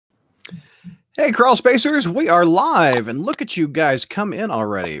Hey, Crawl Spacers, we are live, and look at you guys come in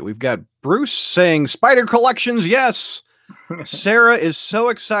already. We've got Bruce saying Spider Collections, yes. Sarah is so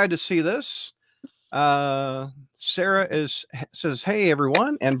excited to see this. Sarah says, hey,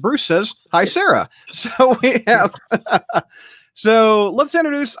 everyone, and Bruce says, hi, Sarah. So we have, so let's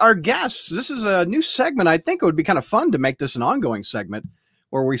introduce our guests. This is a new segment. I think it would be kind of fun to make this an ongoing segment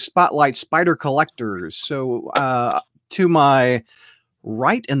where we spotlight spider collectors. So to my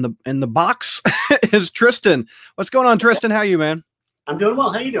right in the box is Tristan. What's going on, Tristan? How are you, man? I'm doing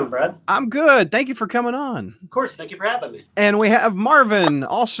well. How you doing, Brad? I'm good. Thank you for coming on. Of course. Thank you for having me. And we have Marvin,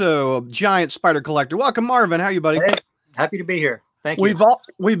 also a giant spider collector. Welcome, Marvin. How are you, buddy? Hey, happy to be here. Thank you.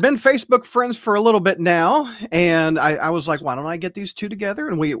 We've been Facebook friends for a little bit now, and I was like, why don't I get these two together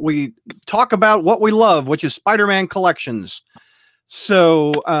and we talk about what we love, which is Spider-Man collections.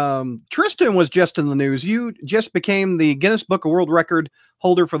 So Tristan was just in the news. You just became the Guinness Book of World Record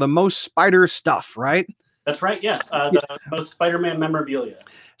holder for the most spider stuff, right? That's right. Yes, the most Spider-Man memorabilia.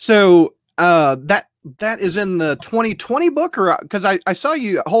 So that is in the 2020 book, or because I saw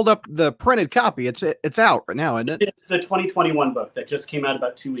you hold up the printed copy. It's out right now, isn't it? It's the 2021 book that just came out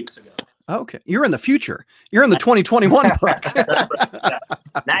about 2 weeks ago. Okay, you're in the future. You're in the 2021 book. That's right. Yeah.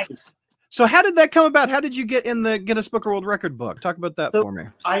 Nice. So how did that come about? How did you get in the Guinness Book of World Record book? Talk about that for me.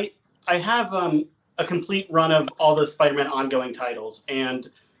 I have a complete run of all the Spider-Man ongoing titles, and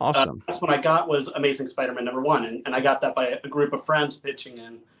awesome. That's what I got was Amazing Spider-Man #1, and I got that by a group of friends pitching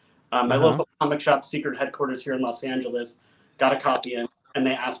in. My local comic shop, secret headquarters here in Los Angeles, got a copy in, and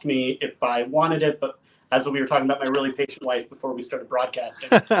they asked me if I wanted it, but as we were talking about my really patient wife before we started broadcasting,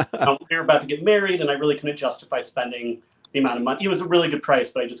 we were about to get married, and I really couldn't justify spending the amount of money. It was a really good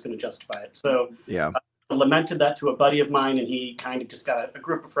price, but I just couldn't justify it. So yeah, I lamented that to a buddy of mine, and he kind of just got a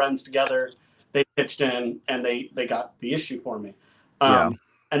group of friends together. They pitched in, and they got the issue for me. And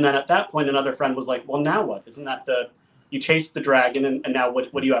then at that point, another friend was like, well, now what? Isn't that you chased the dragon, and now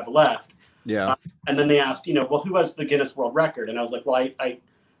what do you have left? Yeah. And then they asked, well, who has the Guinness World Record? And I was like, well,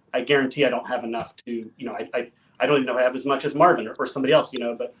 I guarantee I don't have enough to, I don't even know if I have as much as Marvin or somebody else,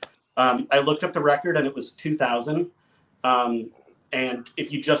 but I looked up the record, and it was 2,000. And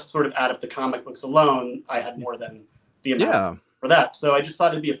if you just sort of add up the comic books alone, I had more than the amount for that. So I just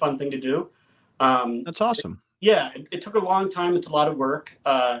thought it'd be a fun thing to do. That's awesome. It took a long time. It's a lot of work.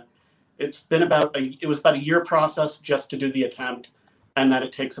 It's been it was about a year process just to do the attempt. And then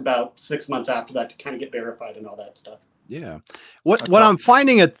it takes about 6 months after that to kind of get verified and all that stuff. Yeah. What I'm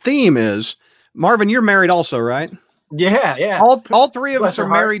finding a theme is, Marvin, you're married also, right? Yeah, yeah. All three of us are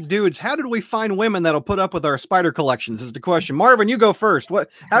married dudes. How did we find women that'll put up with our spider collections is the question. Marvin, you go first. Did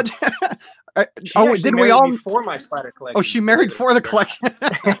we all before my spider collection? Oh, she married for the collection.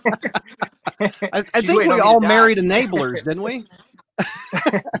 I think we all married enablers, didn't we?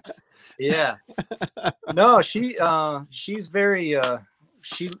 Yeah. No, she's very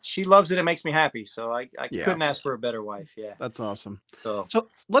she loves it. It makes me happy. So I couldn't ask for a better wife. Yeah. That's awesome. So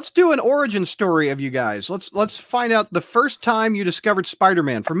let's do an origin story of you guys. Let's find out the first time you discovered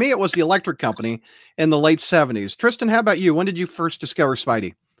Spider-Man. For me, it was the Electric Company in the late 70s. Tristan, how about you? When did you first discover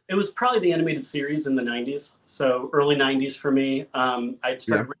Spidey? It was probably the animated series in the 90s. So early 90s for me. I'd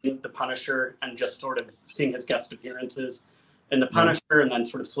started reading The Punisher and just sort of seeing his guest appearances in The Punisher, and then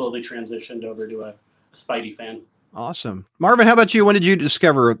sort of slowly transitioned over to a Spidey fan. Awesome. Marvin, how about you? When did you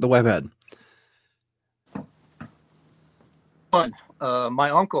discover the Webhead? My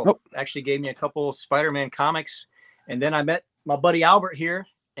uncle actually gave me a couple Spider-Man comics, and then I met my buddy Albert here,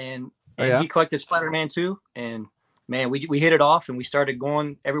 and he collected Spider-Man too. And man, we hit it off, and we started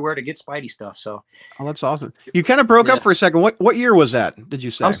going everywhere to get Spidey stuff. So, that's awesome. You kind of broke up for a second. What year was that? Did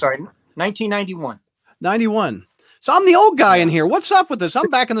you say? I'm sorry, 1991. 91. So I'm the old guy in here. What's up with this? I'm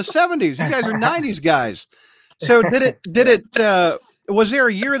back in the 70s. You guys are 90s guys. So was there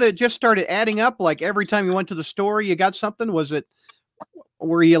a year that just started adding up? Like every time you went to the store, you got something?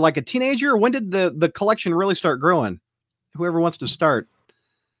 Were you like a teenager? Or when did the collection really start growing? Whoever wants to start.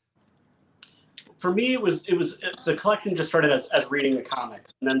 For me, the collection just started as reading the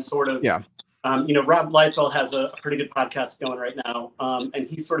comics, and then sort of, Rob Liefeld has a pretty good podcast going right now. And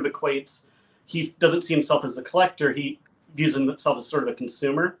he sort of equates, he doesn't see himself as a collector. He views himself as sort of a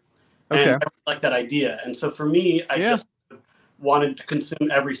consumer. And I really like that idea. And so for me, I just wanted to consume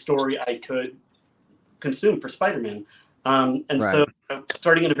every story I could consume for Spider-Man. So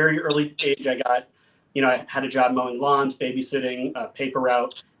starting at a very early age, I got, I had a job mowing lawns, babysitting, paper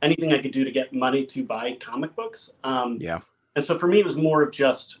route, anything I could do to get money to buy comic books. And so for me, it was more of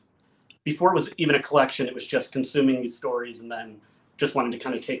just, before it was even a collection, it was just consuming these stories and then just wanted to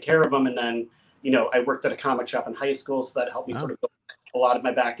kind of take care of them. And then, I worked at a comic shop in high school, so that helped me sort of a lot of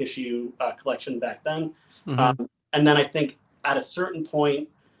my back issue collection back then. And then I think at a certain point,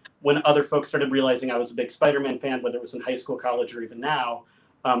 when other folks started realizing I was a big Spider-Man fan, whether it was in high school, college, or even now,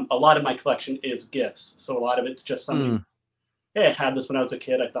 a lot of my collection is gifts. So a lot of it's just something, hey, I had this when I was a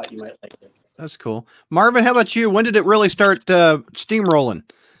kid. I thought you might like it. That's cool. Marvin, how about you? When did it really start steamrolling,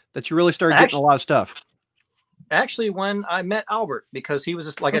 that you really started getting a lot of stuff? Actually, when I met Albert, because he was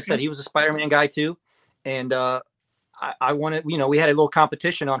just, like I said, he was a Spider-Man guy too. And I wanted, you know, we had a little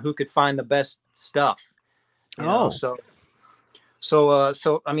competition on who could find the best stuff. You know?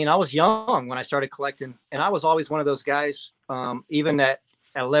 So I mean, I was young when I started collecting, and I was always one of those guys, even at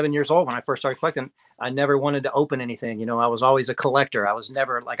 11 years old, when I first started collecting, I never wanted to open anything. You know, I was always a collector. I was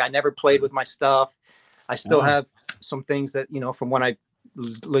never I never played with my stuff. I still have some things that, you know, from when I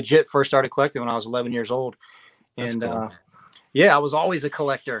legit first started collecting when I was 11 years old. And cool. Yeah, I was always a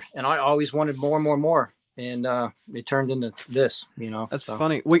collector, and I always wanted more and more and more. And it turned into this, you know. That's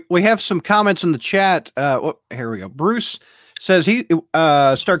funny. We have some comments in the chat. Here we go. Bruce says he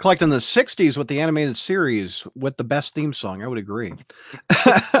started collecting in the 60s with the animated series with the best theme song. I would agree.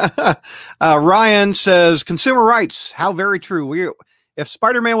 Ryan says, consumer rights. How very true. If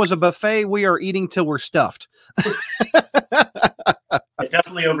Spider-Man was a buffet, we are eating till we're stuffed. I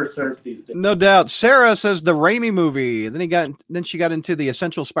definitely overserved these days. No doubt. Sarah says the Raimi movie. Then she got into the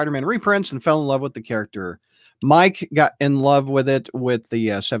Essential Spider-Man reprints and fell in love with the character. Mike got in love with it with the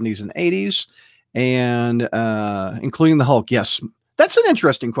 70s and 80s, and including the Hulk. Yes, that's an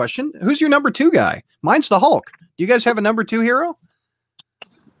interesting question. Who's your number 2 guy? Mine's the Hulk. Do you guys have a number 2 hero?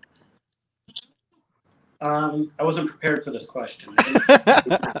 I wasn't prepared for this question.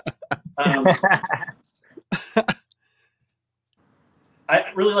 I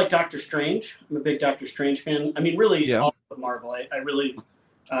really like Doctor Strange. I'm a big Doctor Strange fan. I mean, really, all of Marvel. I really,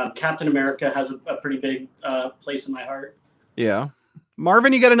 Captain America has a pretty big place in my heart. Yeah.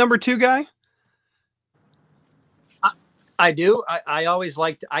 Marvin, you got a number 2 guy? I do. I always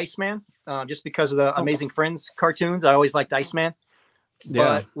liked Iceman, just because of the Amazing Friends cartoons. I always liked Iceman.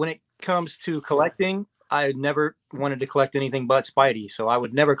 But when it comes to collecting, I never wanted to collect anything but Spidey. So I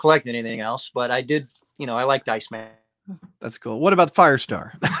would never collect anything else. But I did, you know, I liked Iceman. That's cool. What about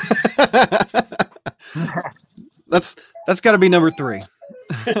Firestar? that's got to be number 3.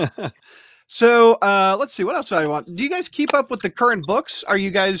 So let's see, what else do I want? Do you guys keep up with the current books? Are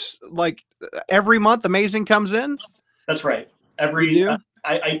you guys like every month Amazing comes in? That's right. I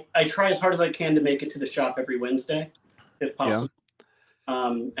try as hard as I can to make it to the shop every Wednesday, if possible.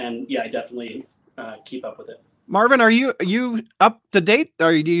 And yeah, I definitely keep up with it. Marvin, are you up to date?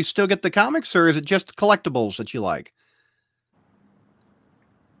 Do you still get the comics, or is it just collectibles that you like?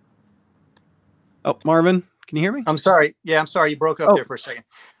 Oh, Marvin, can you hear me? I'm sorry. Yeah, I'm sorry. You broke up there for a second.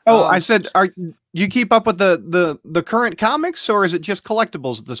 Oh, I said, do you keep up with the current comics, or is it just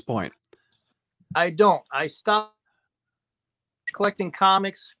collectibles at this point? I don't. I stopped collecting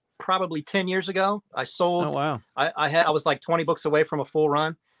comics probably 10 years ago. I sold. Oh, wow. I was like 20 books away from a full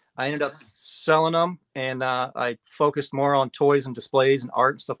run. I ended up selling them, and I focused more on toys and displays and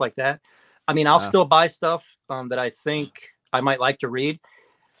art and stuff like that. I mean, I'll still buy stuff that I think I might like to read,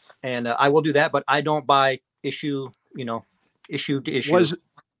 and I will do that, but I don't buy issue to issue.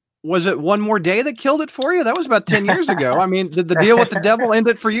 Was it One More Day that killed it for you? That was about 10 years ago. I mean, did the deal with the devil end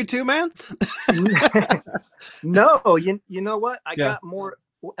it for you too, man? No, you know what? I got more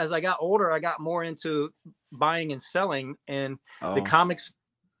as I got older. I got more into buying and selling, and the comics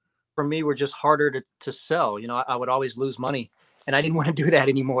for me were just harder to sell. You know, I would always lose money, and I didn't want to do that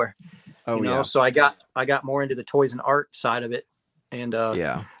anymore. So I got more into the toys and art side of it, and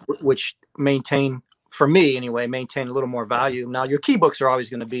which for me anyway, maintain a little more value. Now your key books are always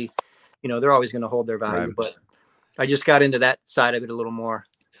going to be, you know, they're always going to hold their value, but I just got into that side of it a little more.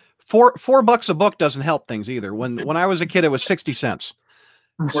 $4 a book doesn't help things either. When I was a kid, it was 60 cents.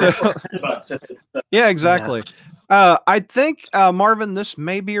 So, yeah, exactly. I think, Marvin, this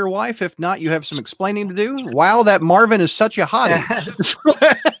may be your wife. If not, you have some explaining to do. Wow, that Marvin is such a hottie.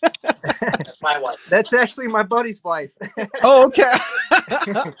 My wife. That's actually my buddy's wife. Oh, okay.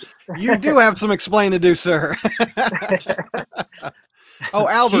 You do have some explaining to do, sir. Oh,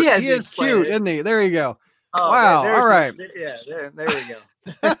 Albert, he is cute, isn't he? There you go. Oh, wow. All right. There you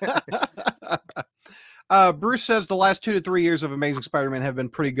go. Bruce says the last 2 to 3 years of Amazing Spider-Man have been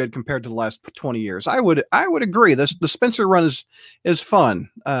pretty good compared to the last 20 years. I would agree. The Spencer run is fun.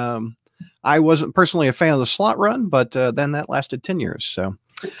 I wasn't personally a fan of the Slott run, but then that lasted 10 years. So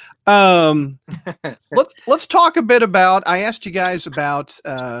let's talk a bit about. I asked you guys about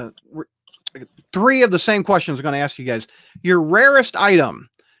 3 of the same questions. I'm going to ask you guys your rarest item.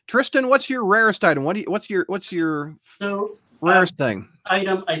 Tristan, what's your rarest item? What's your? So rarest thing?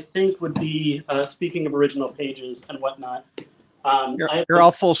 Item, I think, would be, speaking of original pages and whatnot. Here,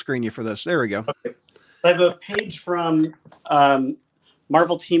 I'll full screen you for this. There we go. Okay. I have a page from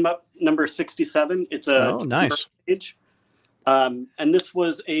Marvel Team Up number 67. It's a nice page. And this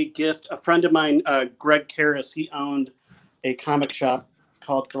was a gift. A friend of mine, Greg Karras, he owned a comic shop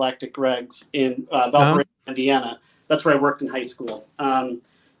called Galactic Greg's in Valparaiso, Indiana. That's where I worked in high school.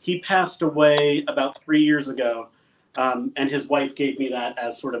 He passed away about 3 years ago, and his wife gave me that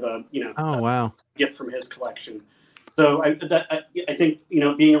as sort of a gift from his collection. So I think,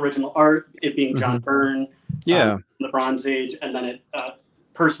 being original art, it being John Byrne, the Bronze Age, and then it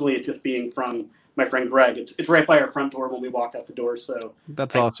personally it just being from my friend Greg. It's right by our front door when we walk out the door. So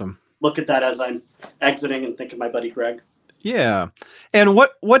that's awesome. Look at that as I'm exiting and think of my buddy Greg. Yeah. And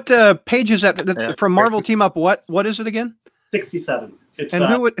what page is that from Marvel Team Up? What is it again? 67. It's, and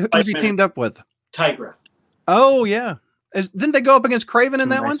who's he teamed up with? Tigra. Oh yeah. Didn't they go up against Kraven in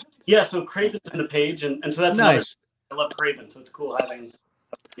that one? Yeah. So Kraven's in the page, and so that's nice. I love Kraven, so it's cool having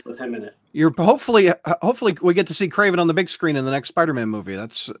with him in it. You're hopefully we get to see Kraven on the big screen in the next Spider-Man movie.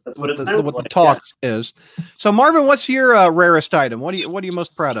 That's what the talk is. So Marvin, what's your rarest item? What are you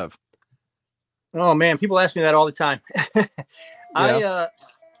most proud of? Oh man, people ask me that all the time.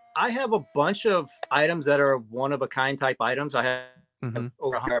 I have a bunch of items that are one of a kind type items. I have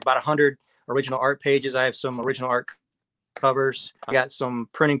about 100 original art pages. I have some original art covers. I got some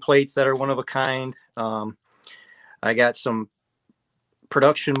printing plates that are one of a kind. I got some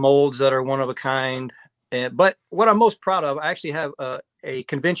production molds that are one of a kind. But what I'm most proud of, I actually have a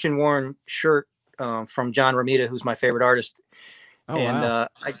convention worn shirt from John Romita, who's my favorite artist. Oh, and wow.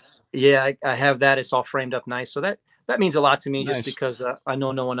 I have that. It's all framed up nice. So that means a lot to me, just because I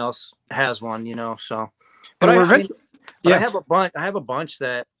know no one else has one, so. But I have a bunch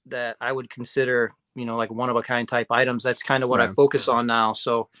that I would consider, like one of a kind type items. That's kind of what I focus on now.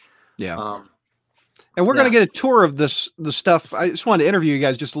 So yeah. And we're going to get a tour of the stuff. I just wanted to interview you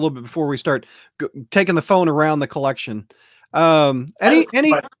guys just a little bit before we start taking the phone around the collection. Go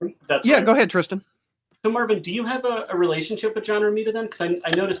ahead, Tristan. So Marvin, do you have a relationship with John Romita then? Because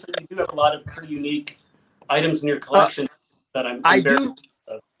I noticed that you do have a lot of pretty unique items in your collection that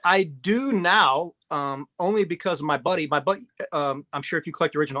I do now, only because of my buddy. I'm sure if you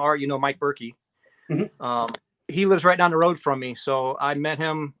collect original art, Mike Berkey. He lives right down the road from me. So I met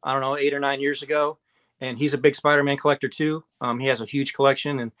him, I don't know, 8 or 9 years ago. And he's a big Spider-Man collector too. He has a huge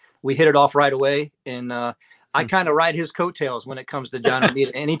collection, and we hit it off right away. And I kind of ride his coattails when it comes to John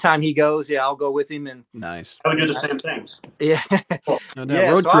Romita. Anytime he goes, I'll go with him. And nice. I would do the same thing. Yeah. Cool.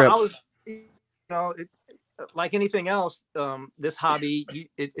 Road trip. I was, like anything else, this hobby,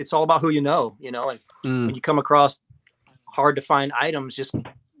 it's all about who you know. And when you come across hard to find items, just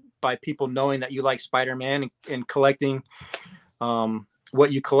by people knowing that you like Spider-Man and collecting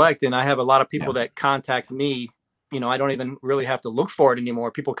what you collect. And I have a lot of people that contact me, I don't even really have to look for it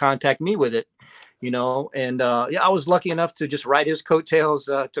anymore. People contact me with it, and I was lucky enough to just ride his coattails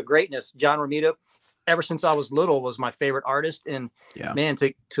to greatness. John Romita, ever since I was little, was my favorite artist. And man,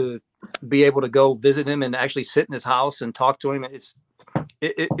 to be able to go visit him and actually sit in his house and talk to him,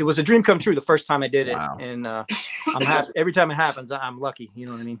 it was a dream come true the first time I did it. Wow. And I'm happy every time it happens. I'm lucky. You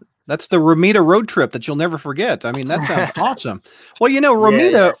know what I mean? That's the Romita road trip that you'll never forget. I mean, that sounds awesome. Well,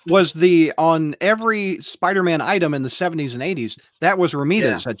 Romita was on every Spider-Man item in the 70s and 80s. That was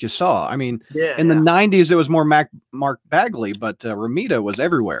Romita's that you saw. I mean, in the 90s, it was more Mark Bagley, but Romita was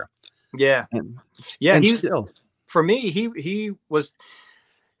everywhere. Yeah. And still. For me, he was...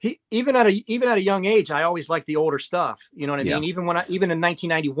 even at a young age, I always liked the older stuff. You know what I mean? Even in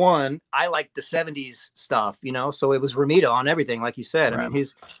 1991, I liked the 70s stuff, so it was Romita on everything. Like you said, I mean,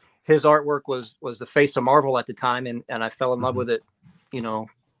 his artwork was the face of Marvel at the time. And I fell in love with it,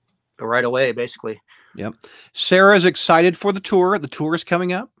 right away, basically. Yep. Sarah's excited for the tour. The tour is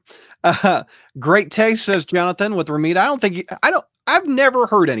coming up. Great taste, says Jonathan, with Romita. I've never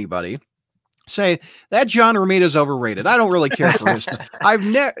heard anybody say that John Romita is overrated. I don't really care for his stuff.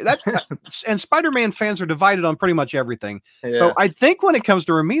 And Spider-Man fans are divided on pretty much everything. So I think when it comes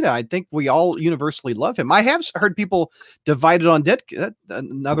to Romita, I think we all universally love him. I have heard people divided on Ditko,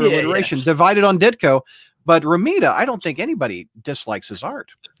 another alliteration, divided on Ditko, but Romita, I don't think anybody dislikes his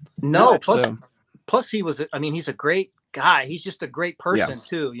art. No, plus he was, he's a great guy. He's just a great person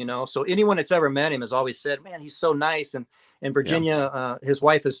too, so anyone that's ever met him has always said, man, he's so nice. And Virginia, his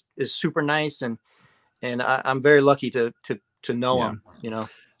wife is super nice, and I'm very lucky to know him.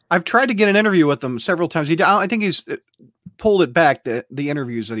 I've tried to get an interview with him several times. I think he's pulled it back, the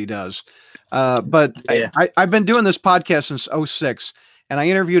interviews that he does. But I've been doing this podcast since 2006, and I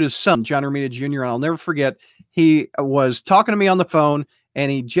interviewed his son, John Romita Jr. And I'll never forget. he was talking to me on the phone,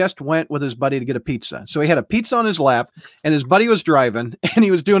 and he just went with his buddy to get a pizza. So he had a pizza on his lap, and his buddy was driving, and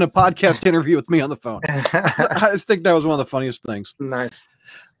he was doing a podcast interview with me on the phone. I just think that was one of the funniest things. Nice.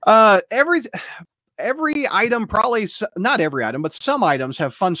 Every item, probably not every item, but some items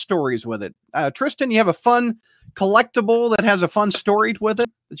have fun stories with it. Tristan, you have a fun collectible that has a fun story with it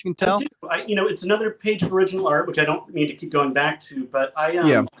that you can tell? It's another page of original art, which I don't need to keep going back to, but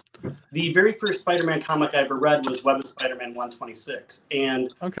the very first Spider-Man comic I ever read was Web of Spider-Man 126.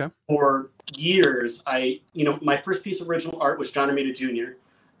 And for years, my first piece of original art was John Romita Jr.,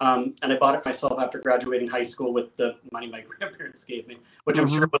 and I bought it myself after graduating high school with the money my grandparents gave me, which I'm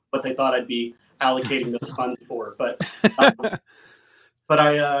sure was what they thought I'd be allocating those funds for. But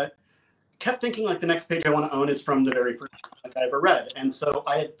I kept thinking, like, the next page I want to own is from the very first comic I ever read. And so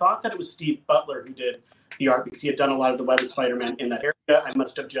I had thought that it was Steve Butler who did the art because he had done a lot of the Web of Spider-Man in that area. I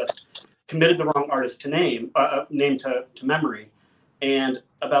must have just committed the wrong artist to name to memory. And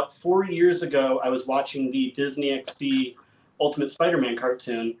about 4 years ago, I was watching the Disney XD Ultimate Spider-Man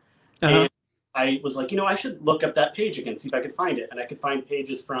cartoon. And I was like, I should look up that page again, see if I could find it. And I could find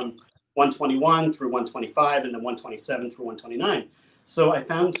pages from 121 through 125 and then 127 through 129. So I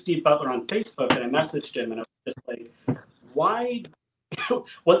found Steve Butler on Facebook, and I messaged him, and I was just like, why?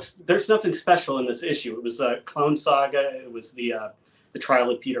 There's nothing special in this issue. It was a Clone Saga. It was the trial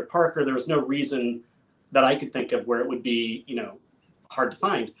of Peter Parker. There was no reason that I could think of where it would be, hard to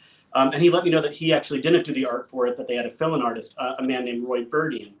find. And he let me know that he actually didn't do the art for it, that they had a fill-in artist, a man named Roy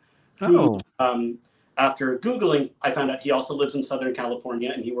Burdian, who, after Googling, I found out he also lives in Southern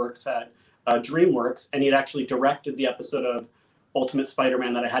California, and he works at DreamWorks, and he had actually directed the episode of Ultimate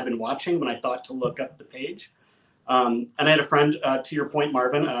Spider-Man that I had been watching when I thought to look up the page. And I had a friend, to your point,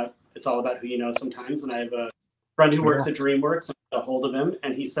 Marvin, it's all about who you know sometimes. And I have a friend who works at DreamWorks, and I got a hold of him,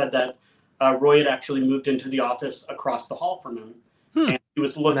 and he said that Roy had actually moved into the office across the hall from him. And he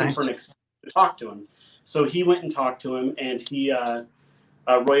was looking for an excuse to talk to him. So he went and talked to him, and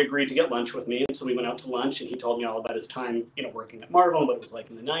Roy agreed to get lunch with me. And so we went out to lunch, and he told me all about his time, working at Marvel and what it was like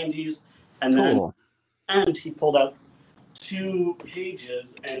in the 90s. And then he pulled out 2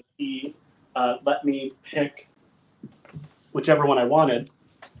 pages, and he let me pick whichever one I wanted.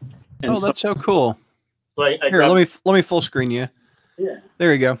 And that's so cool. So Here, let me full screen you. Yeah.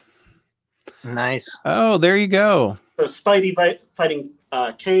 There you go. Nice. Oh, there you go. So Spidey fighting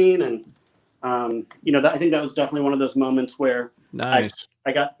Kane, and I think that was definitely one of those moments where I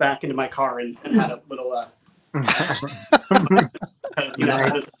got back into my car and had a little because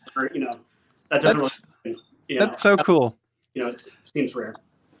that doesn't really, that's so cool. It seems rare.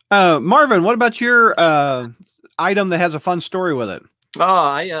 Marvin, what about your item that has a fun story with it?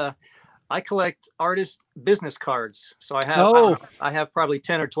 Oh, I collect artist business cards. So I have probably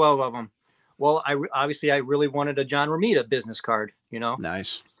 10 or 12 of them. Well, I really wanted a John Romita business card,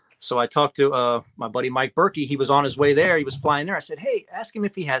 Nice. So I talked to my buddy Mike Berkey. He was on his way there. He was flying there. I said, hey, ask him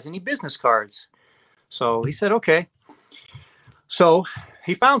if he has any business cards. So he said, okay. So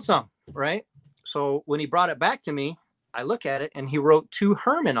he found some, right? So when he brought it back to me, I look at it, and he wrote "To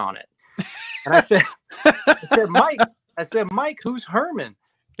Herman" on it. And I said, Mike, who's Herman?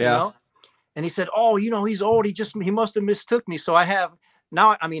 Yeah. And he said, oh, he's old. He must have mistook me. So I have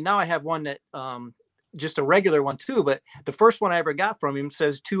now I have one that, just a regular one too, but the first one I ever got from him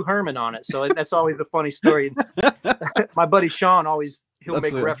says "To Herman" on it. So that's always a funny story. My buddy Sean he'll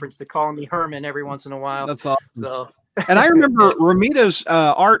make reference to calling me Herman every once in a while. That's awesome. So. And I remember Romita's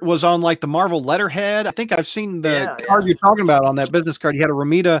art was on like the Marvel letterhead. I think I've seen the card you're talking about on that business card. He had a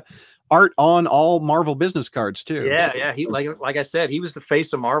Romita art on all Marvel business cards too. Yeah. He like I said, he was the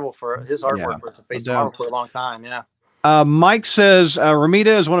face of Marvel for his artwork was the face of Marvel for a long time. Yeah. Mike says Romita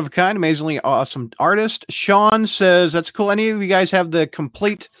is one of a kind, amazingly awesome artist. Sean says that's cool. Any of you guys have the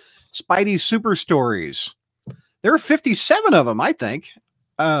complete Spidey super stories? There are 57 of them, I think.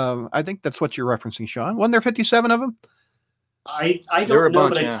 I think that's what you're referencing, Sean. Wasn't there 57 of them? I don't know,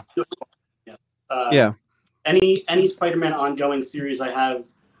 bunch, but any Spider-Man ongoing series I have.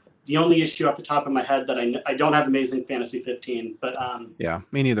 The only issue off the top of my head that I don't have Amazing Fantasy 15, but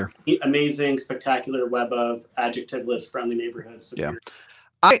me neither. Amazing, spectacular, web of, adjectiveless, friendly neighborhood. Superior.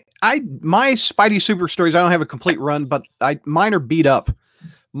 Yeah, my Spidey super stories. I don't have a complete run, but mine are beat up.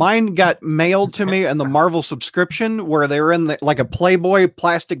 Mine got mailed to me in the Marvel subscription, where they were in like a Playboy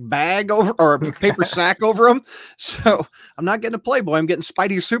plastic bag or a paper sack over them. So I'm not getting a Playboy. I'm getting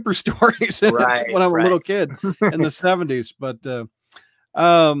Spidey super stories when I'm a little kid in the 70s. But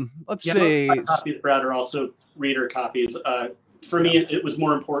let's see. My copies, Brad, are also reader copies. For me, it was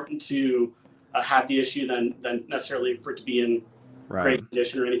more important to have the issue than necessarily for it to be in great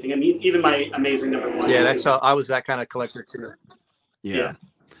condition or anything. I mean, even my Amazing #1. Yeah, that's how I was that kind of collector too. Yeah.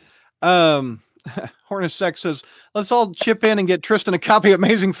 Hornus Sex says, let's all chip in and get Tristan a copy of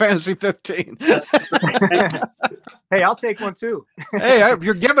Amazing Fantasy 15. Hey, I'll take one too. Hey, if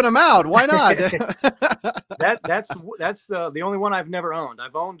you're giving them out, why not? That's the only one I've never owned.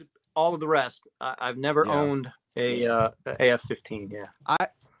 I've owned all of the rest. I've never owned a AF-15. Yeah.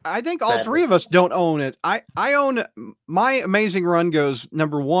 I think all three of us don't own it. I own, my Amazing run goes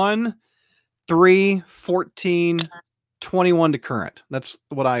 #1, 3, 14, 21 to current. That's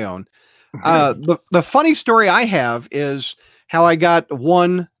what I own. The funny story I have is how I got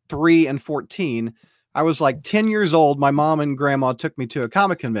 1, 3, and 14. I was like 10 years old. My mom and grandma took me to a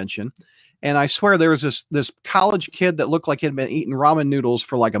comic convention, and I swear there was this college kid that looked like he'd been eating ramen noodles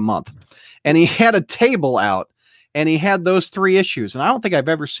for like a month, and he had a table out, and he had those 3 issues. And I don't think I've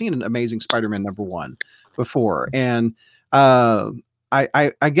ever seen an Amazing Spider-Man #1 before. And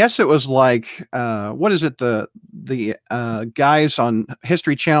I guess it was like, what is it? The guys on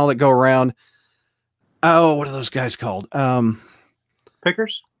History Channel that go around. Oh, what are those guys called?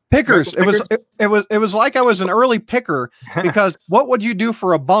 Pickers. Pickers. It was like I was an early picker, because what would you do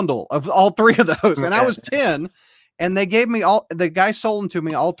for a bundle of all 3 of those? And I was 10, and they gave me the guy sold them to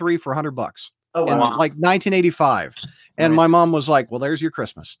me all 3 for $100. Oh, wow. In like 1985. And Nice. my mom was like, well, there's your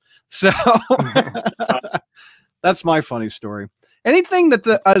Christmas. So that's my funny story. Anything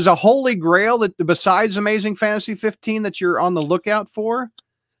that is a holy grail that besides Amazing Fantasy 15 that you're on the lookout for?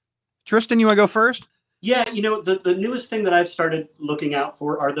 Tristan, you want to go first? Yeah, the newest thing that I've started looking out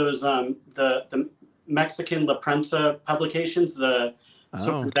for are those the Mexican La Prensa publications, the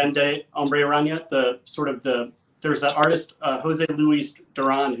Sorprende Hombre Araña, there's that artist Jose Luis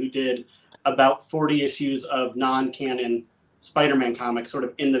Duran who did about 40 issues of non-canon Spider-Man comics, sort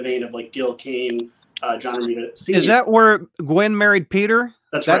of in the vein of like Gil Kane, John Romita Sr. Is that where Gwen married Peter?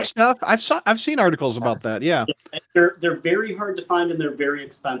 That's that right. stuff? I've seen articles about that. Yeah. They're very hard to find, and they're very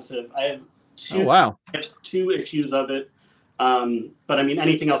expensive. I have 2 issues of it. But I mean,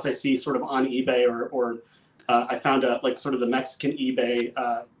 anything else I see sort of on eBay or I found like sort of the Mexican eBay,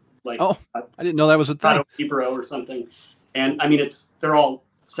 I didn't know that was a thing. Libro or something. And I mean, they're all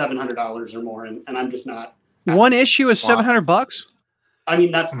 $700 or more. And I'm just not. One issue is $700. I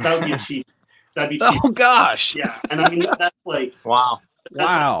mean, that would be cheap. That'd be cheap. Oh gosh. Yeah. And I mean, that's like, wow.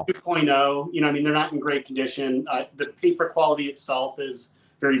 That's 2.0. I mean, they're not in great condition. The paper quality itself is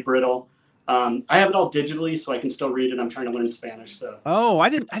very brittle. I have it all digitally, so I can still read it. I'm trying to learn Spanish. So. Oh, I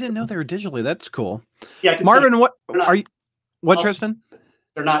didn't know they were digitally. That's cool. Yeah, Marvin, Tristan?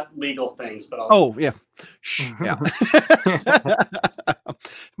 They're not legal things, but yeah. Yeah.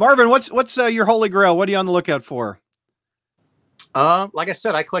 Marvin, what's your holy grail? What are you on the lookout for? Like I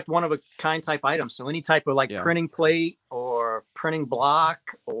said, I collect one of a kind type items. So any type of printing plate or printing block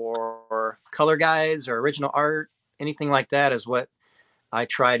or color guides or original art, anything like that is what I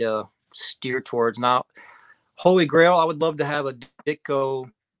try to steer towards. Now, holy grail, I would love to have a Ditko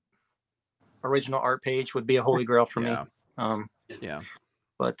original art page would be a holy grail for me.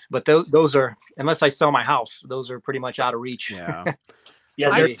 But those are, unless I sell my house, those are pretty much out of reach. Yeah.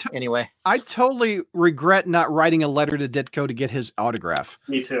 Anyway, I totally regret not writing a letter to Ditko to get his autograph.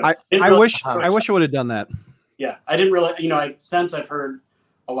 Me too. I wish I would have done that. Yeah, I didn't really. I've heard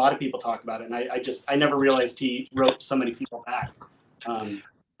a lot of people talk about it, and I never realized he wrote so many people back.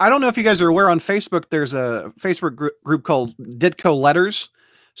 I don't know if you guys are aware, on Facebook, there's a Facebook group called Ditko Letters.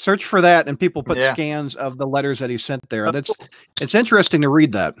 Search for that, and people put scans of the letters that he sent there. It's interesting to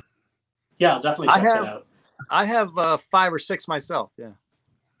read that. Yeah, I'll definitely check that out. I have 5 or 6 myself. Yeah.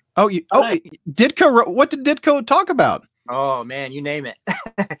 Ditko. What did Ditko talk about? Oh man, you name it.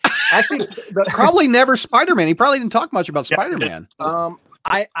 Actually, probably never Spider-Man. He probably didn't talk much about Spider-Man.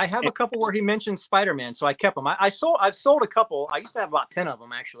 I have a couple where he mentioned Spider-Man, so I kept them. I've sold a couple. I used to have about 10 of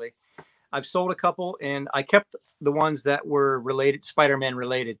them actually. I've sold a couple, and I kept the ones that were related, Spider-Man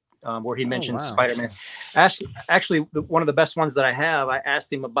related, where he mentioned Spider-Man. Actually, one of the best ones that I have, I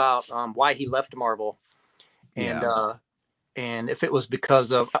asked him about why he left Marvel, and if it was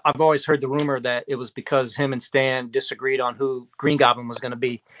because of, I've always heard the rumor that it was because him and Stan disagreed on who Green Goblin was going to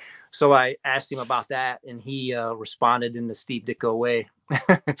be. So I asked him about that, and he responded in the Steve Ditko way,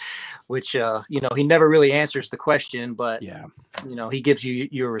 which, he never really answers the question, but, he gives you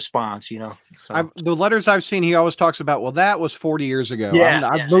your response, So. The letters I've seen, he always talks about, well, that was 40 years ago.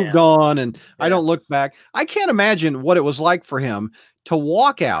 I've moved on, and I don't look back. I can't imagine what it was like for him to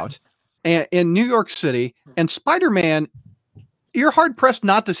walk out in New York City, and Spider-Man, you're hard-pressed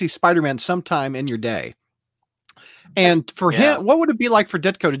not to see Spider-Man sometime in your day. And for him, what would it be like for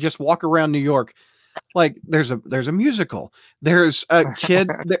Ditko to just walk around New York Like there's a musical, there's a kid,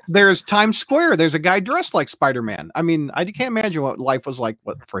 there's Times Square, there's a guy dressed like Spider-Man. I mean, I can't imagine what life was like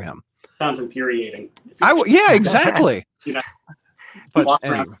for him. Sounds infuriating. Yeah, exactly. You know, but walk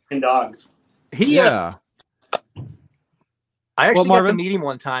around in dogs. I actually got to meet him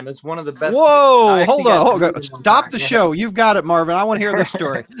one time. It's one of the best. Whoa, hold on. Stop the show. You've got it, Marvin. I want to hear this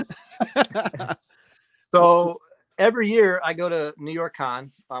story. So every year I go to New York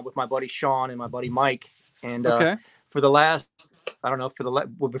Con with my buddy Sean and my buddy Mike. And for the last, I don't know,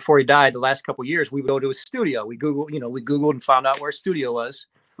 before he died, the last couple of years, we would go to his studio. We Googled and found out where his studio was.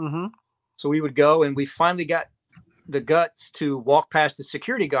 Mm-hmm. So we would go, and we finally got the guts to walk past the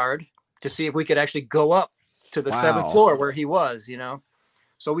security guard to see if we could actually go up to the 7th floor where he was,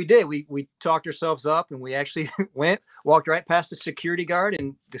 So we did. We talked ourselves up, and we actually walked right past the security guard,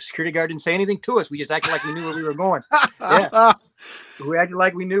 and the security guard didn't say anything to us. We just acted like we knew where we were going. Yeah. We acted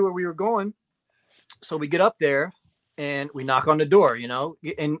like we knew where we were going. So we get up there, and we knock on the door,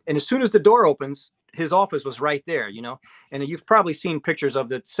 and as soon as the door opens, his office was right there, and you've probably seen pictures of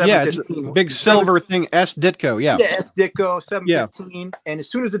the 715. Yeah, big silver thing, S. Ditko. Yeah, S. Ditko, 715. Yeah. And as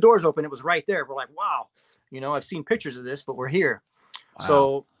soon as the doors open, it was right there. We're like, wow, I've seen pictures of this, but we're here. Wow.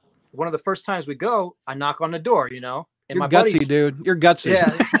 So one of the first times we go, I knock on the door, and you're gutsy, dude. You're gutsy.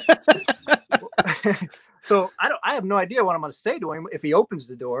 Yeah. So I have no idea what I'm going to say to him if he opens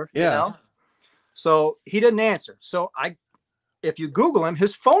the door. Yeah. So he didn't answer. So if you Google him,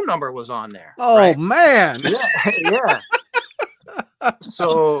 his phone number was on there. Oh, right? Man. Yeah.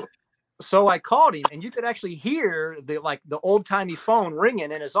 So I called him, and you could actually hear the old timey phone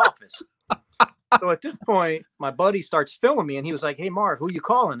ringing in his office. So at this point, my buddy starts filming me, and he was like, "Hey, Marv, who you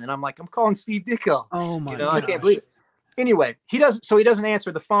calling?" And I'm like, "I'm calling Steve Ditko." Oh my God. I can't believe it. Anyway, he doesn't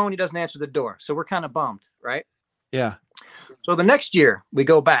answer the phone. He doesn't answer the door. So we're kind of bummed, right? Yeah. So the next year we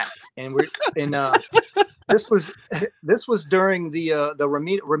go back, and we're in. This was during the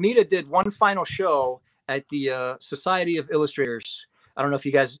Ramita did one final show at the Society of Illustrators. I don't know if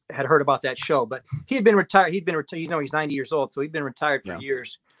you guys had heard about that show, but he had been retired. He's 90 years old, so he'd been retired for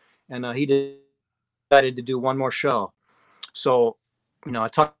years, and he decided to do one more show. So, I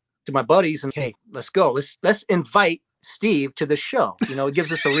talked to my buddies, and hey, let's go. Let's invite Steve to the show. It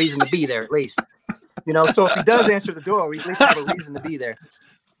gives us a reason to be there at least. So if he does answer the door, we at least have a reason to be there.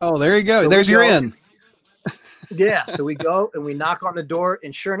 Oh, there you go. So there's your in. Yeah. So we go and we knock on the door,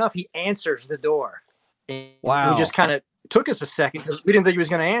 and sure enough, he answers the door. And wow. We just kind of took us a second because we didn't think he was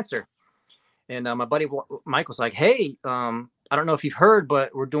going to answer. And my buddy Mike was like, "Hey, I don't know if you've heard,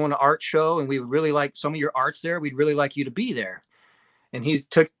 but we're doing an art show, and we would really like some of your arts there. We'd really like you to be there." And he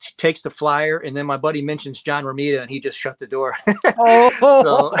takes the flyer, and then my buddy mentions John Romita, and he just shut the door.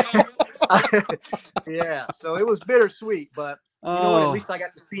 So, yeah. So it was bittersweet, but at least I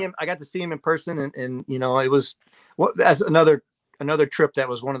got to see him. I got to see him in person, and it was as another trip that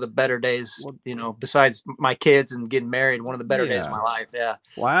was one of the better days. Besides my kids and getting married, one of the better days of my life. Yeah.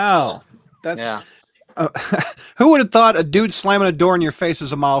 Wow. Who would have thought a dude slamming a door in your face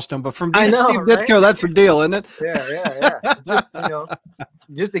is a milestone? But from Steve Ditko, that's a deal, isn't it? Yeah.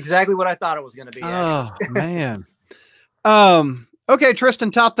 Just exactly what I thought it was going to be. Oh man. Okay,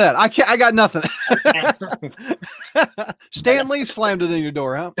 Tristan, top that. I got nothing. Stan Lee slammed it in your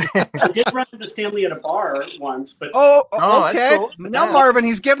door, huh? I did run into Stan Lee at a bar once, but okay. Cool. Now Marvin,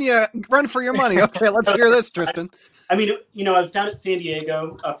 he's giving you a run for your money. Okay, let's hear this, Tristan. I mean, I was down at San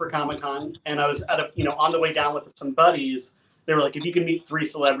Diego for Comic-Con, and I was on the way down with some buddies. They were like, "If you could meet 3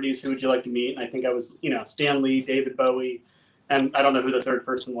 celebrities, who would you like to meet?" And I think I was, Stan Lee, David Bowie, and I don't know who the third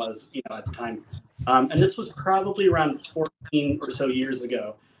person was, at the time. And this was probably around 14 or so years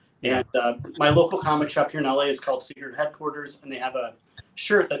ago. And my local comic shop here in LA is called Secret Headquarters, and they have a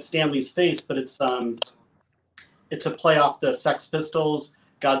shirt that's Stan Lee's face, but it's a play off the Sex Pistols,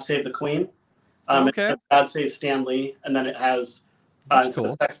 "God Save the Queen." Okay. God Save Stan Lee, and then it has instead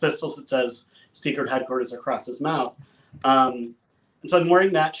of Sex Pistols, it says Secret Headquarters across his mouth. And so I'm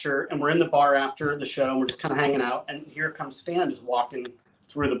wearing that shirt, and we're in the bar after the show, and we're just kind of hanging out, and here comes Stan just walking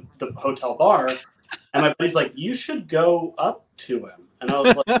through the hotel bar, and my buddy's like, "You should go up to him." And I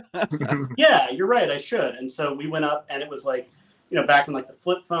was like, "Yeah, you're right, I should." And so we went up, and it was like, back in like the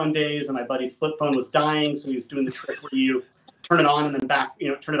flip phone days, and my buddy's flip phone was dying, so he was doing the trick where you turn it on and then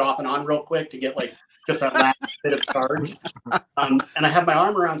turn it off and on real quick to get like just that last bit of charge. And I had my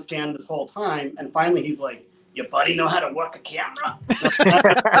arm around Stan this whole time, and finally he's like, "Your buddy know how to work a camera?"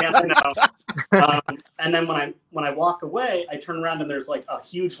 And then when I walk away, I turn around and there's like a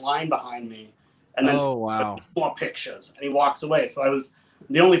huge line behind me, and then more pictures, and he walks away. So I was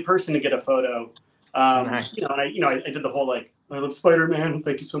the only person to get a photo. Nice. And I did the whole like, "I love Spider-Man,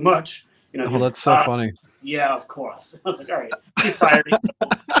 thank you so much." Oh, that's so funny. Yeah, of course. I was like, all right, he's fired.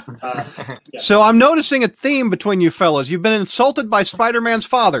 Yeah. So I'm noticing a theme between you fellas. You've been insulted by Spider-Man's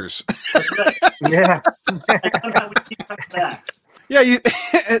fathers. That's right. Yeah. And somehow we keep coming back. Yeah,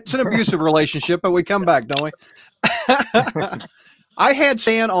 it's an abusive relationship, but we come back, don't we? I had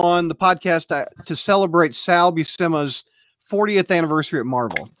Stan on the podcast to celebrate Sal Buscema's 40th anniversary at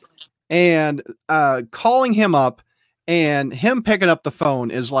Marvel. And calling him up and him picking up the phone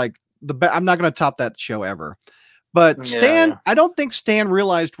is like I'm not going to top that show ever. But Stan, I don't think Stan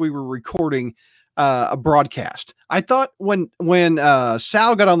realized we were recording a broadcast. I thought when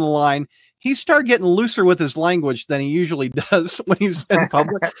Sal got on the line, he started getting looser with his language than he usually does when he's in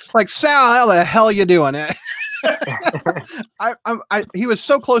public. Like, Sal, how the hell you doing? He was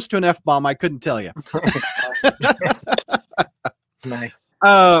so close to an F-bomb, I couldn't tell you. Nice.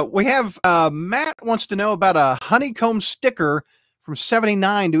 We have Matt wants to know about a honeycomb sticker from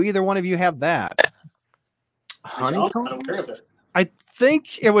 '79. Do either one of you have that? Honeycomb? I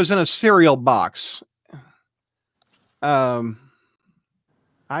think it was in a cereal box. I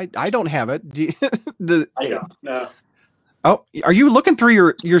don't have it. I don't. No. Oh, are you looking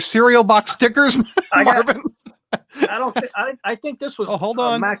through your cereal box stickers, Marvin? I think this was. Oh, hold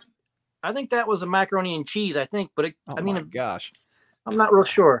on. I think that was a macaroni and cheese. I think, but gosh, I'm not real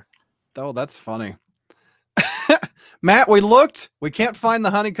sure. Oh, that's funny. Matt, we looked. We can't find the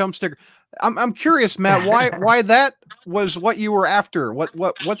honeycomb sticker. I'm curious, Matt, why that was what you were after?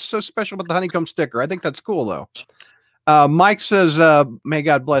 What's so special about the honeycomb sticker? I think that's cool though. Mike says, may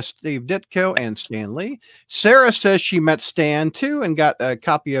God bless Steve Ditko and Stan Lee. Sarah says she met Stan too and got a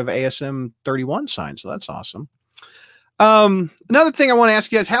copy of ASM 31 signed. So that's awesome. Another thing I want to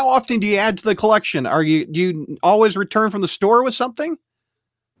ask you is, how often do you add to the collection? Do you always return from the store with something?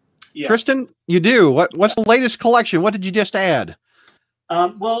 Yeah. Tristan, you do. What's the latest collection? What did you just add?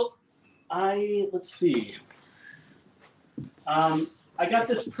 Well, let's see. I got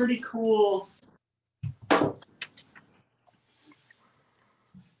this pretty cool. Here,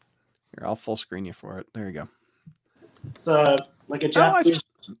 I'll full screen you for it. There you go. It's like a Japanese.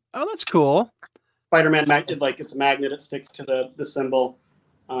 Oh, that's cool. Spider-Man magnet, like it's a magnet. It sticks to the symbol.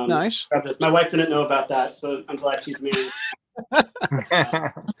 Nice. My wife didn't know about that, so I'm glad she's married.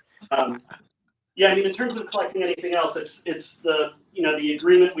 Yeah, I mean, in terms of collecting anything else, it's the the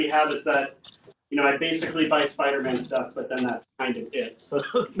agreement we have is that I basically buy Spider-Man stuff, but then that's kind of it. So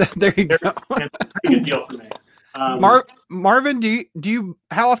there you go. It's a pretty good deal for me. Marvin, do you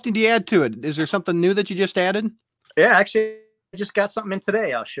how often do you add to it? Is there something new that you just added? Yeah, actually, I just got something in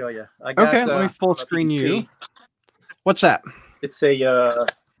today. I'll show you. Okay, let me full screen you. What's that? It's a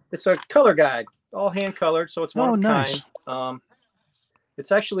color guide, all hand colored, so it's one of a nice. kind.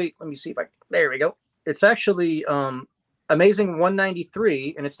 It's actually, let me see if there we go. It's actually Amazing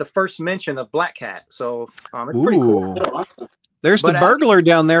 193, and it's the first mention of Black Cat. So it's pretty cool. There's the burglar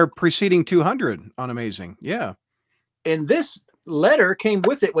down there preceding 200 on Amazing. Yeah. And this letter came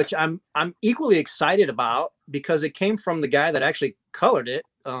with it, which I'm equally excited about because it came from the guy that actually colored it.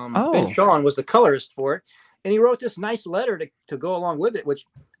 Ben Sean was the colorist for it. And he wrote this nice letter to go along with it, which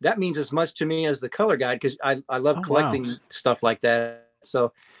that means as much to me as the color guide because I love collecting stuff like that.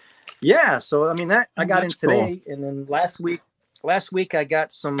 So, yeah. So, I mean, that I got in today. Cool. And then last week I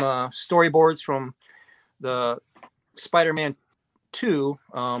got some storyboards from the Spider-Man 2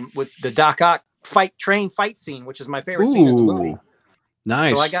 with the Doc Ock fight scene, which is my favorite scene in the movie.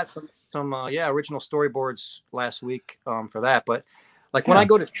 Nice. So I got some original storyboards last week for that. But like when I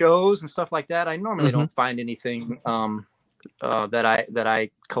go to shows and stuff like that, I normally don't find anything that I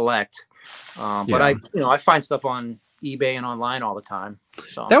collect. But I find stuff on eBay and online all the time.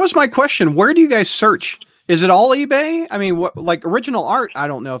 So that was my question. Where do you guys search? Is it all eBay? I mean, like original art? I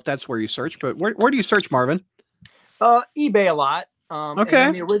don't know if that's where you search, but where do you search, Marvin? eBay a lot.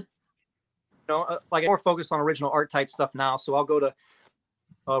 Okay. Like I'm more focused on original art type stuff now. So I'll go to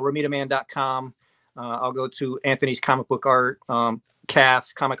RamitaMan.com. I'll go to Anthony's Comic Book Art.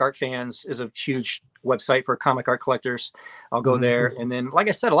 CAF, Comic Art Fans, is a huge website for comic art collectors. I'll go there. And then, like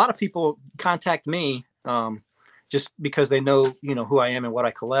I said, a lot of people contact me just because they know, who I am and what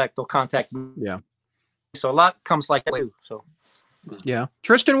I collect. They'll contact me. Yeah. So a lot comes like that too. So. Yeah.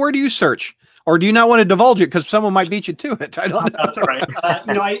 Tristan, where do you search? Or do you not want to divulge it because someone might beat you to it? I don't know. That's all right.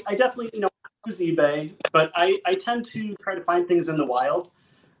 I definitely use eBay, but I tend to try to find things in the wild.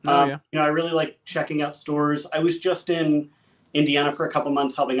 I really like checking out stores. I was just in Indiana for a couple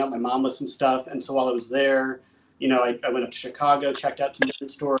months helping out my mom with some stuff. And so while I was there, I went up to Chicago, checked out some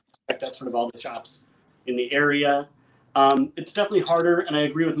different stores, checked out sort of all the shops in the area. It's definitely harder. And I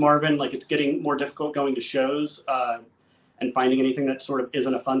agree with Marvin, like it's getting more difficult going to shows and finding anything that sort of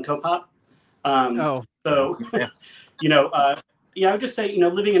isn't a Funko Pop. So, yeah, I would just say,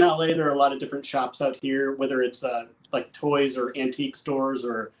 living in LA, there are a lot of different shops out here, whether it's like toys or antique stores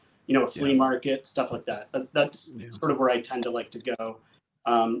or, a flea market, stuff like that. That's sort of where I tend to like to go.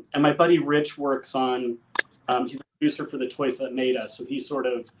 And my buddy Rich works on, he's a producer for the Toys That Made Us. So he's sort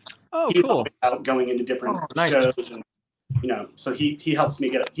of, he's cool. out going into different shows and, so he helps me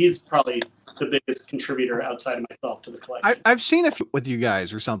get up. He's probably the biggest contributor outside of myself to the collection. I've seen it with you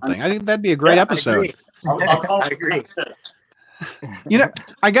guys or something. I think that'd be a great episode. I agree.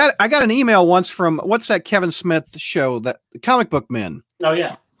 I got an email once from what's that Kevin Smith show, that Comic Book Men. Oh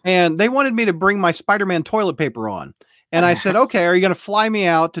yeah. And they wanted me to bring my Spider-Man toilet paper on. And I said, okay, are you going to fly me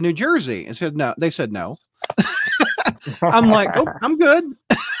out to New Jersey? And said, no. They said no. I'm like, oh, I'm good.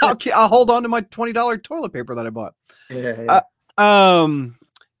 I'll hold on to my $20 toilet paper that I bought.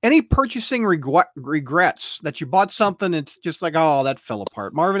 Any purchasing regrets that you bought something it's just like, oh, that fell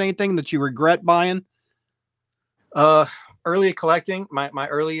apart? Marvin, anything that you regret buying? Early collecting, my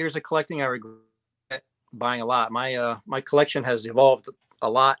early years of collecting, I regret buying a lot. My collection has evolved a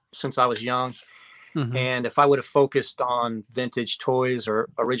lot since I was young. And if I would have focused on vintage toys or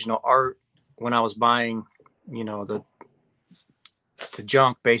original art when I was buying, the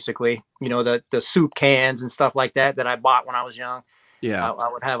junk, basically, the soup cans and stuff like that I bought when I was young. Yeah,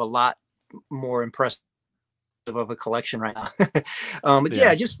 I would have a lot more impressive of a collection right now. But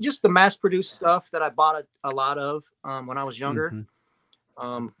yeah, just the mass-produced stuff that I bought a lot of when I was younger.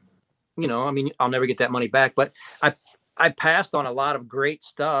 I mean, I'll never get that money back, but I passed on a lot of great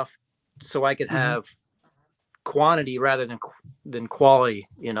stuff so I could have quantity rather than quality,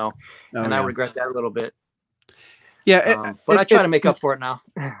 and I regret that a little bit. Yeah. But I try to make up for it now.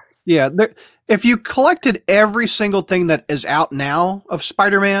 Yeah. If you collected every single thing that is out now of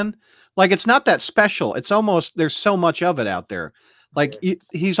Spider-Man, like it's not that special. It's almost, there's so much of it out there. Like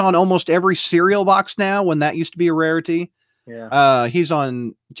he's on almost every cereal box now when that used to be a rarity. Yeah. He's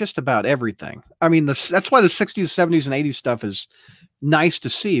on just about everything. I mean, that's why the 60s, 70s, and 80s stuff is nice to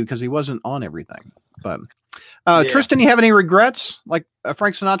see because he wasn't on everything. But Tristan, you have any regrets? Like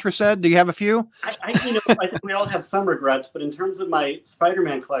Frank Sinatra said, do you have a few? I think we all have some regrets, but in terms of my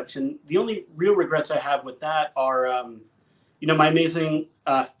Spider-Man collection, the only real regrets I have with that are, my Amazing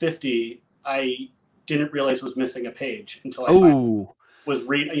 50, I didn't realize was missing a page until I was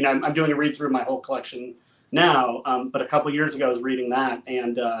reading. I'm doing a read through my whole collection now, but a couple years ago I was reading that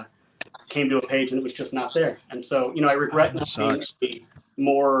and came to a page and it was just not there. And so, I regret not being a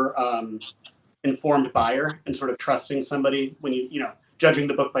more informed buyer and sort of trusting somebody when judging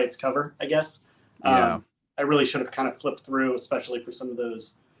the book by its cover, I guess. I really should have kind of flipped through, especially for some of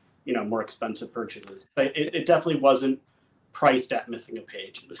those, more expensive purchases. It definitely wasn't priced at missing a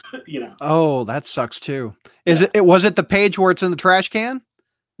page. It was, Oh, that sucks too. Was it the page where it's in the trash can?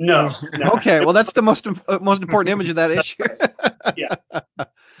 No. Okay, well that's the most important image of that issue. Yeah.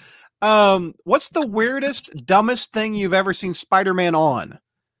 What's the weirdest, dumbest thing you've ever seen Spider-Man on?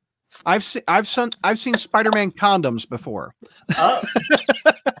 I've seen Spider-Man condoms before. Oh,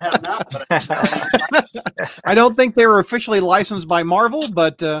 I have not. But I don't think they were officially licensed by Marvel,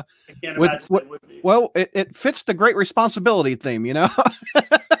 but it fits the great responsibility theme,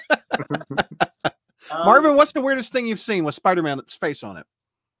 Marvin, what's the weirdest thing you've seen with Spider-Man's face on it?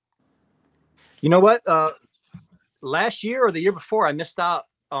 You know what? Last year or the year before, I missed out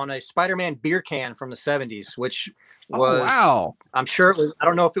on a Spider-Man beer can from the 70s, which was, wow. I'm sure it was, I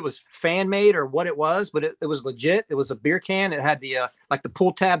don't know if it was fan made or what it was, but it was legit. It was a beer can. It had the, like the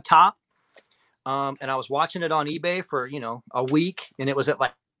pull tab top. And I was watching it on eBay for, a week, and it was at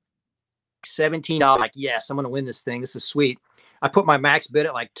like $17. Like, yes, I'm going to win this thing. This is sweet. I put my max bid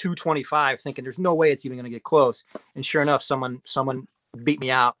at like $225, thinking there's no way it's even going to get close. And sure enough, someone beat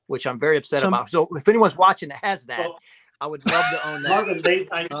me out, which I'm very upset about. So if anyone's watching that has that, I would love to own that.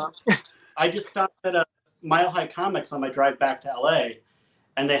 Marvin, I just stopped at Mile High Comics on my drive back to LA,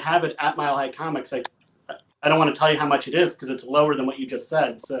 and they have it at Mile High Comics. I don't want to tell you how much it is because it's lower than what you just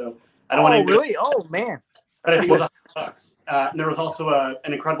said. So I don't want to. Really? Oh man! But I think it was $100. And there was also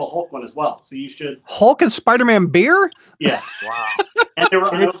an Incredible Hulk one as well. So you should. Hulk and Spider-Man beer? Yeah. Wow. And there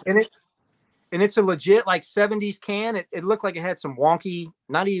were. And it's a legit like 70s can. It looked like it had some wonky,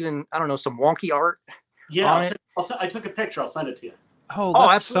 some wonky art. Yeah, I took a picture. I'll send it to you. Oh,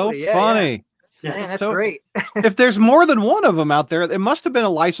 that's so funny. Yeah. Man, that's great. If there's more than one of them out there, it must have been a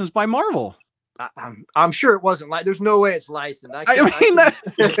license by Marvel. I'm sure it wasn't. There's no way it's licensed.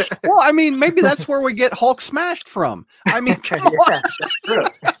 I mean, maybe that's where we get Hulk smashed from. I mean, come on. That's true.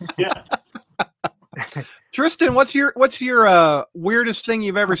 Yeah. Tristan, what's your weirdest thing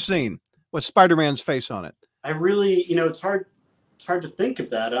you've ever seen with Spider-Man's face on it? I really, it's hard to think of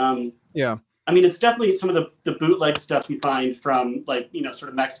that. Yeah. I mean, it's definitely some of the bootleg stuff you find from like, you know, sort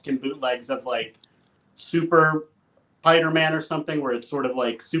of Mexican bootlegs of like Super Spider-Man or something, where it's sort of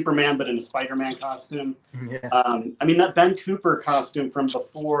like Superman but in a Spider-Man costume. Yeah. I mean, that Ben Cooper costume from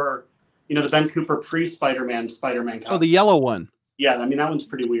before, you know, the Ben Cooper pre-Spider-Man costume. Oh, the yellow one. Yeah, I mean, that one's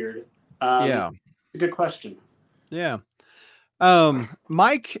pretty weird. Yeah. A good question. Yeah.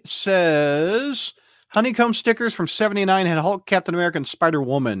 Mike says honeycomb stickers from '79 had Hulk, Captain America, and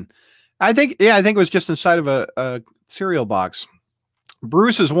Spider-Woman. I think it was just inside of a cereal box.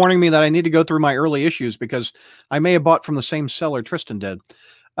 Bruce is warning me that I need to go through my early issues because I may have bought from the same seller Tristan did.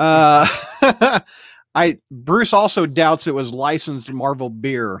 Bruce also doubts it was licensed Marvel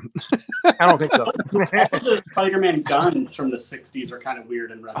beer. I don't think so. Also, Spider-Man guns from the '60s are kind of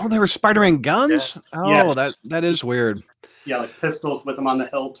weird and retro. Oh, there were Spider-Man guns? Yeah. Oh, yeah. That is weird. Yeah, like pistols with them on the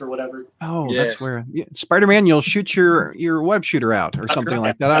hilt or whatever. Oh, yeah. That's weird. Yeah. Spider-Man, you'll shoot your web shooter out or something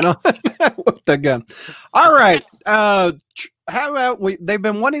like that. I don't know. With the gun. All right. How about they've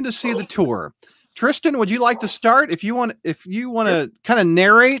been wanting to see the tour. Tristan, would you like to start? If you want to kind of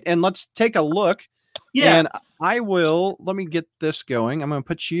narrate, and let's take a look. Yeah. And let me get this going. I'm going to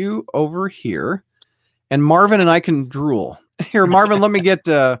put you over here, and Marvin and I can drool. Here, Marvin, let me get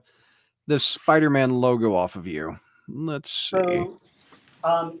this Spider-Man logo off of you. Let's see.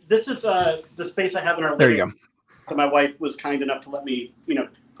 So, this is the space I have in our living. There you go. That my wife was kind enough to let me,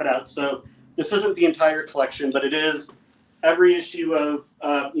 put out. So this isn't the entire collection, but it is every issue of,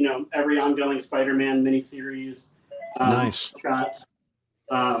 every ongoing Spider-Man miniseries. Nice.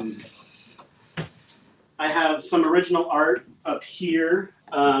 I have some original art up here.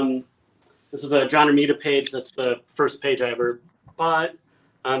 This is a John Romita page. That's the first page I ever bought.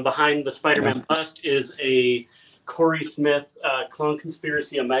 Behind the Spider-Man bust is a Corey Smith Clone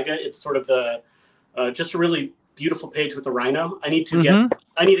Conspiracy Omega. It's sort of the just a really beautiful page with the rhino. I need to get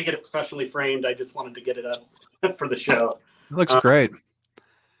it professionally framed. I just wanted to get it up for the show. It looks great.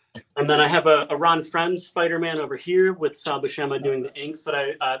 And then I have a Ron Friend Spider-Man over here with Sal Buscema doing the inks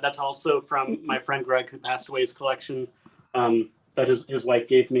that that's also from my friend Greg, who passed away's collection. That his wife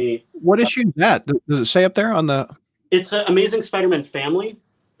gave me. What issue is that? Does it say up there on the? It's an Amazing Spider-Man Family.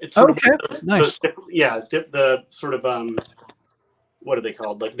 It's nice. The sort of what are they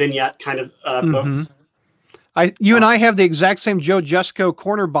called? Like vignette kind of books. You and I have the exact same Joe Jusko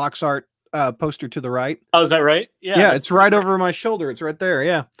corner box art poster to the right. Oh, is that right? Yeah, it's right over my shoulder. It's right there.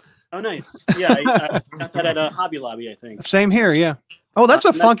 Yeah. Oh, nice. Yeah, I got that at a Hobby Lobby, I think. Same here. Yeah. Oh, that's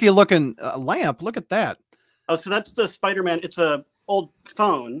a funky looking lamp. Look at that. Oh, so that's the Spider-Man. It's a old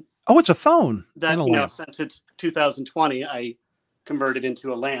phone. Oh, it's a phone. That since it's 2020, I converted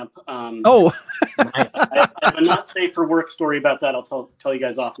into a lamp. I have a not safe for work story about that. I'll tell you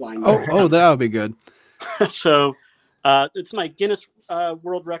guys offline. Oh, that would be good. So, it's my Guinness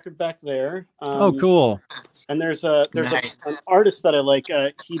World Record back there. Cool. And there's an artist that I like.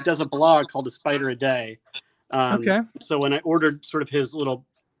 He does a blog called The Spider a Day. So when I ordered sort of his little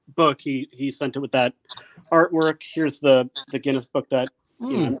book, he sent it with that artwork. Here's the Guinness book that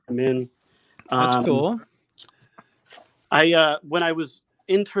I'm in. That's cool. When I was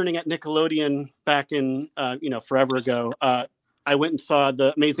interning at Nickelodeon back in forever ago, I went and saw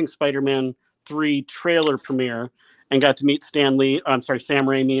the Amazing Spider-Man 3 trailer premiere and got to meet Sam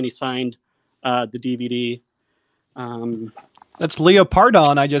Raimi, and he signed the DVD. That's Leo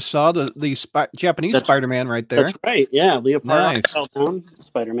Pardon. I just saw the Japanese Spider-Man right there. That's right. Yeah, Leo Pardon. Nice.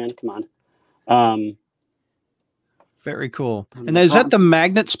 Spider-Man. Come on. Very cool. And is that the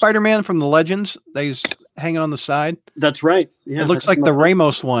magnet Spider-Man from the Legends that he's hanging on the side? That's right. Yeah, it looks like the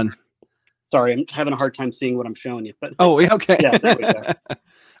Ramos one. Sorry, I'm having a hard time seeing what I'm showing you. But okay. Yeah, there we go.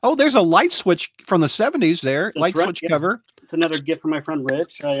 Oh, there's a light switch from the 70s there. Light switch cover. It's another gift from my friend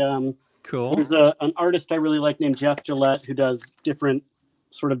Rich. Cool. There's an artist I really like named Jeff Gillette who does different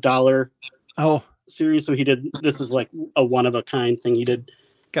sort of dollar series. So this is like a one of a kind thing he did.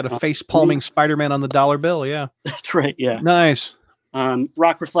 Got a face palming Spider-Man on the dollar bill. Yeah. That's right. Yeah. Nice.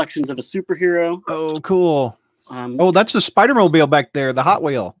 Rock Reflections of a Superhero. Oh, cool. That's the Spider-Mobile back there, the Hot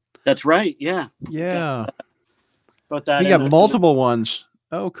Wheel. That's right. Yeah. Yeah. But that you got multiple ones.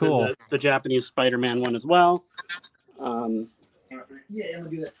 Oh, cool. The Japanese Spider-Man one as well. I'm gonna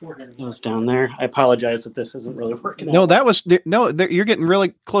do that for him. It was down there. I apologize if this isn't really working. You're getting really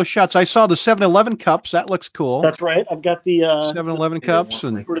close shots. I saw the 7-Eleven cups. That looks cool. That's right. I've got the 7-Eleven cups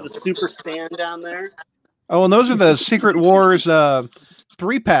and sort of the super stand down there. Oh, and those are the Secret Wars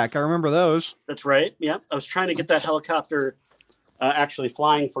 3-pack. I remember those. That's right. Yeah, I was trying to get that helicopter actually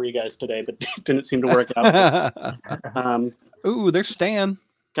flying for you guys today, but didn't seem to work out. Ooh, there's Stan.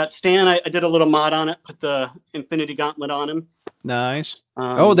 Got Stan. I did a little mod on it. Put the Infinity Gauntlet on him. Nice.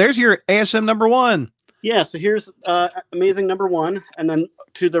 Oh, there's your ASM #1. Yeah, so here's Amazing #1, and then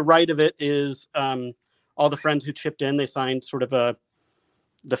to the right of it is all the friends who chipped in. They signed sort of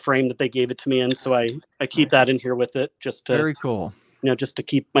the frame that they gave it to me in, so I keep that in here with it, just to very cool. Just to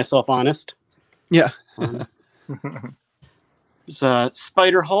keep myself honest. Yeah. There's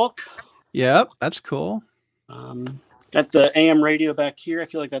Spider Hulk. Yep, that's cool. Got the AM radio back here. I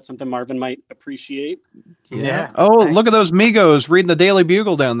feel like that's something Marvin might appreciate. Yeah. Oh, look at those Migos reading the Daily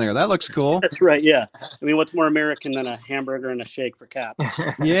Bugle down there. That looks cool. That's right. Yeah. I mean, what's more American than a hamburger and a shake for Cap?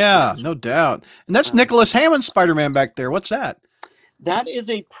 Yeah, no doubt. And that's Nicholas Hammond Spider-Man back there. What's that? That is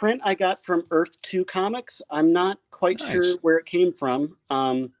a print I got from Earth 2 Comics. I'm not quite sure where it came from.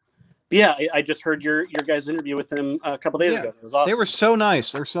 But yeah, I just heard your guys' interview with him a couple days ago. It was awesome. They were so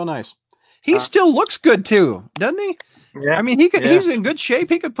nice. They're so nice. He still looks good too, doesn't he? Yeah. I mean, he's in good shape.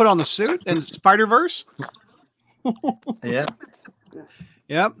 He could put on the suit in Spider-Verse. Yeah.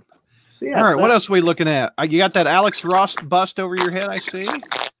 Yep. So, yeah, all right, what else are we looking at? You got that Alex Ross bust over your head, I see.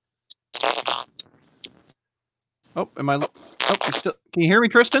 Oh, am I? Oh, still, can you hear me,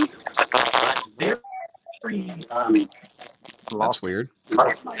 Tristan? That's weird. Can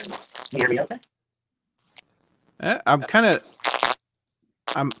you hear me okay? I'm kind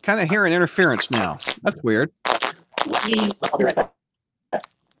of hearing interference now. That's weird. I'll be right back.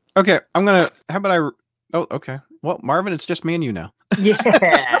 Okay, how about oh, okay. Well, Marvin, it's just me and you now.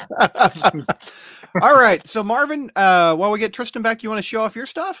 Yeah. All right. So Marvin, while we get Tristan back, you want to show off your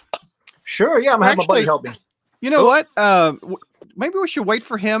stuff? Sure. Yeah. I'm going to have my buddy help me. You know what? Maybe we should wait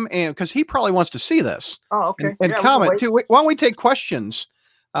for him, and because he probably wants to see this. Oh, okay. And comment too. Why don't we take questions?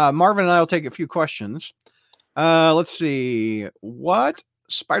 Marvin and I will take a few questions. Let's see. What?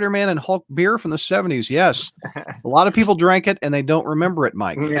 Spider-Man and Hulk beer from the 70s. Yes. A lot of people drank it and they don't remember it,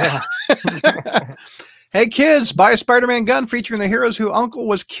 Mike. Yeah. Hey kids, buy a Spider-Man gun featuring the heroes whose uncle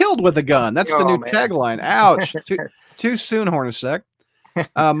was killed with a gun. That's the new tagline. Ouch. Too soon, Hornacek.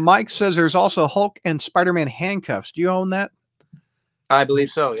 Mike says there's also Hulk and Spider-Man handcuffs. Do you own that? I believe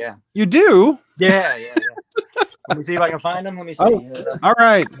so, yeah. You do? Yeah. Let me see if I can find them. Let me see. All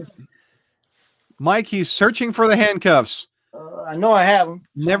right. Mike, he's searching for the handcuffs. I know I have them.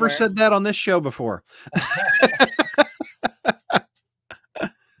 Never said that on this show before.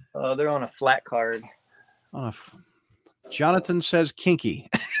 They're on a flat card. Jonathan says kinky.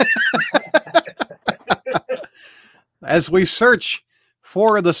 As we search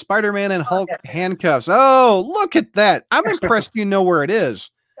for the Spider-Man and Hulk handcuffs. Oh, look at that. I'm impressed you know where it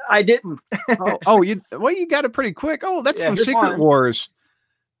is. I didn't. You got it pretty quick. Oh, that's from Secret Wars.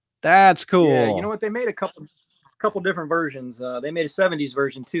 That's cool. Yeah, you know what? They made a couple different versions. They made a 70s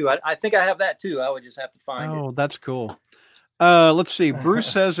version too. I think I have that too. I would just have to find it. Oh, that's cool. Let's see. Bruce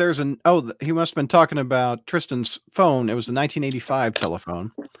says there's he must have been talking about Tristan's phone. It was the 1985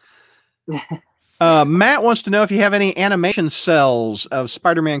 telephone. Matt wants to know if you have any animation cells of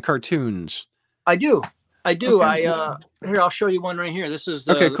Spider-Man cartoons. I do. Okay. Here, I'll show you one right here. This is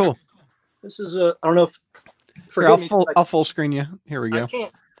okay. Cool. This is I don't know if. Here, I'll full screen you. Here we go.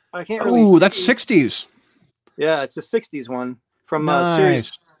 I can't really. Ooh, that's 60s. Yeah, it's a 60s one from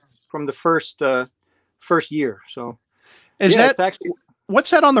series from the first year. So what's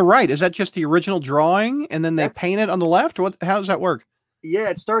that on the right? Is that just the original drawing and then they paint it on the left? Or how does that work? Yeah,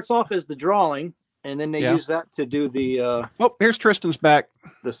 it starts off as the drawing and then they use that to do the here's Tristan's back.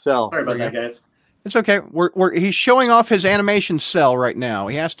 The cell. Sorry about that, guys. It's okay. He's showing off his animation cell right now.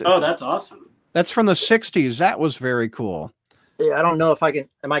 He has to. Oh, that's awesome. That's from the 60s. That was very cool. Yeah, I don't know if I can.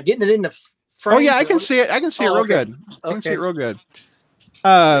 Am I getting it in the frame? Oh yeah, I can see it. I can see it real good. I can see it real good.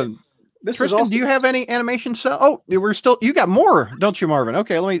 Tristan, do you have any animation cell? Oh, you got more, don't you, Marvin?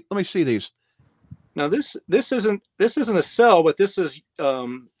 Okay, let me see these. Now this isn't a cell, but this is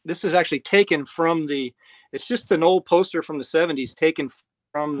actually taken from the. It's just an old poster from the 70s, taken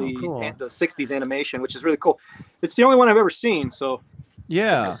from the 60s animation, which is really cool. It's the only one I've ever seen. So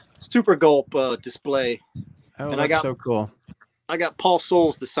yeah, super gulp display. Oh, and that's so cool. I got Paul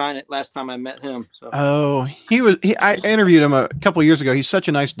Souls to sign it last time I met him. So. Oh, I interviewed him a couple of years ago. He's such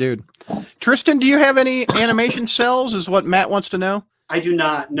a nice dude. Tristan, do you have any animation cells? Is what Matt wants to know. I do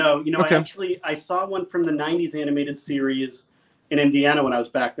not. No, I saw one from the 90s animated series in Indiana when I was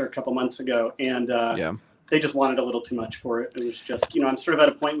back there a couple months ago, and they just wanted a little too much for it. It was just, I'm sort of at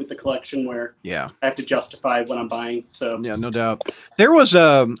a point with the collection where I have to justify what I'm buying. So yeah, no doubt. There was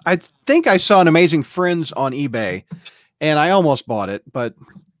I think I saw an Amazing Friends on eBay. And I almost bought it, but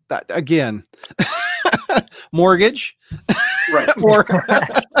again, mortgage. Right.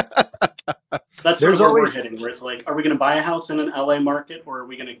 That's sort of where we're hitting, where it's like, are we going to buy a house in an LA market or are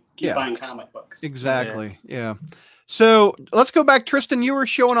we going to keep buying comic books? Exactly. Yeah. So let's go back, Tristan. You were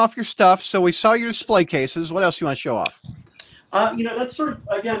showing off your stuff, so we saw your display cases. What else do you want to show off? That's sort of,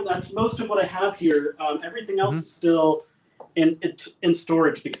 again, that's most of what I have here. Everything else is still in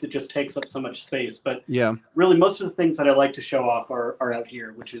storage because it just takes up so much space. But yeah, really, most of the things that I like to show off are out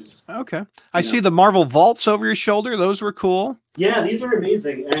here, which is okay. I see the Marvel vaults over your shoulder. Those were cool. Yeah, these are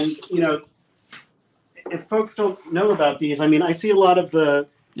amazing. And if folks don't know about these, I mean, I see a lot of the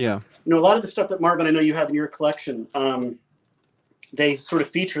a lot of the stuff that Marvin, I know you have in your collection. They sort of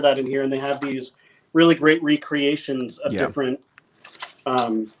feature that in here, and they have these really great recreations of different,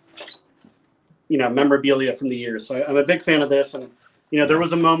 memorabilia from the years. So I'm a big fan of this. And, there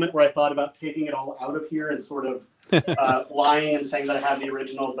was a moment where I thought about taking it all out of here and sort of lying and saying that I have the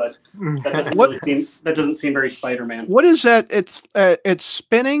original, but that doesn't seem very Spider-Man. What is that? It's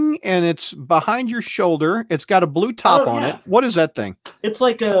spinning and it's behind your shoulder. It's got a blue top on it. What is that thing? It's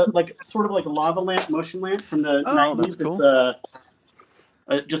sort of like a lava lamp, motion lamp from the 90s. That's cool.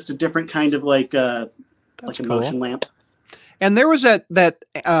 It's just a different kind of motion lamp. And there was that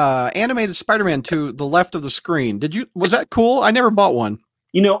animated Spider-Man to the left of the screen. Was that cool? I never bought one.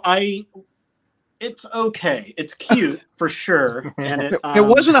 It's okay. It's cute for sure. And it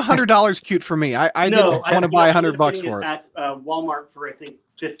wasn't $100 cute for me. I didn't want to buy $100 for it. At Walmart for, I think,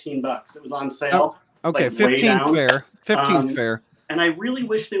 $15. It was on sale. Oh, okay. 15 fair. 15 fair. And I really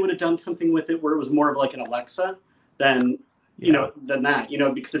wish they would have done something with it where it was more of like an Alexa than that,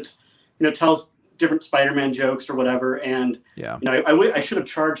 because it's, tells different Spider-Man jokes or whatever. And, I should have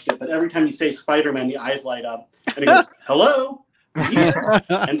charged it, but every time you say Spider-Man, the eyes light up and it goes, hello.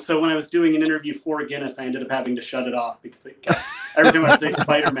 And so when I was doing an interview for Guinness, I ended up having to shut it off because every time I would say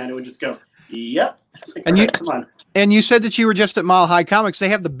Spider-Man, it would just go, yep. Come on. And you said that you were just at Mile High Comics. They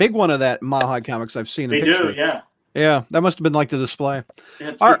have the big one of that Mile High Comics. I've seen a picture. They do, yeah. Yeah, that must have been like the display. Yeah,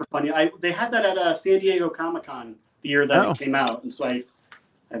 it's super funny. They had that at San Diego Comic-Con the year that it came out, and so I've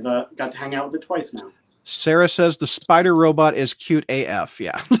got to hang out with it twice now. Sarah says the spider robot is cute AF.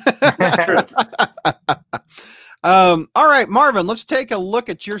 Yeah. True. All right, Marvin, let's take a look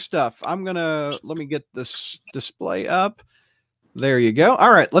at your stuff. Let me get this display up. There you go.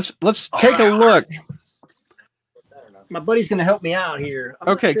 All right, let's take a look. My buddy's going to help me out here.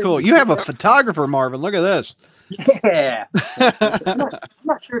 Okay, cool. You have a photographer, Marvin. Look at this. Yeah. I'm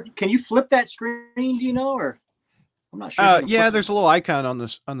not sure. Can you flip that screen? Do you know, or I'm not sure. Yeah, there's a little icon on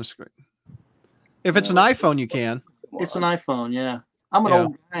the screen. If it's an iPhone, you can. It's an iPhone. Yeah. I'm an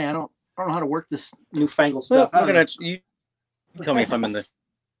old guy. I don't know how to work this newfangled stuff. You tell me if I'm in the.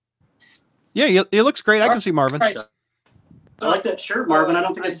 Yeah, it looks great. I can see Marvin. I like that shirt, Marvin. I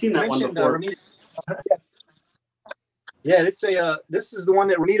don't think I've seen that one before. Yeah, this is the one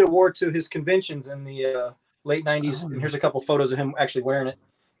that Ramita wore to his conventions in the late 90s. And here's a couple photos of him actually wearing it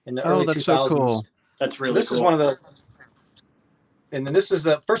in the early 2000s. So cool. That's really cool. This is one of the. And then this is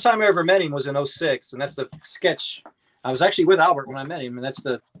the first time I ever met him was in 06, and that's the sketch. I was actually with Albert when I met him, and that's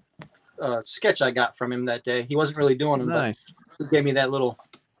the sketch I got from him that day. He wasn't really doing them, but he gave me that little.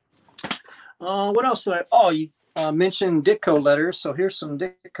 What else did you mentioned Ditko letters. So here's some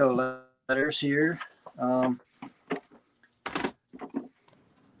Ditko letters here.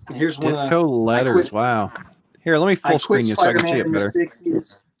 Here's one Ditko letters. Wow. Here, let me full screen you so I can see it better.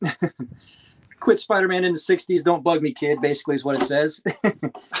 60s. Quit Spider-Man in the 60s. Don't bug me, kid. Basically, is what it says.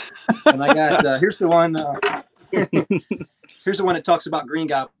 And I got here's the one. Here's the one that talks about Green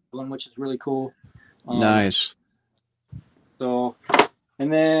Goblin, which is really cool. Nice. So,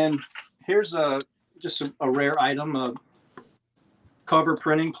 and then here's just a rare item, a cover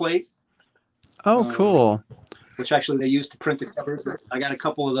printing plate. Oh, cool. Which actually they used to print the covers. I got a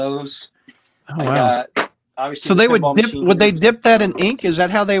couple of those. Oh, wow. Obviously, so they would dip. Would they dip that in ink? Is that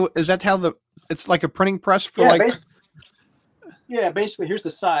how they? Is that how the? It's like a printing press for basically, here's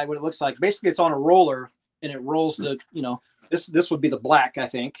the side. What it looks like. Basically, it's on a roller, and it rolls the. This would be the black. I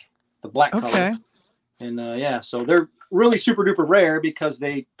think the black color. And so they're really super duper rare because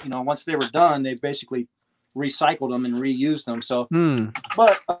they, once they were done, they basically recycled them and reused them. So,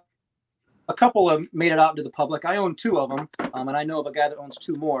 but a couple of them made it out to the public. I own 2 of them, and I know of a guy that owns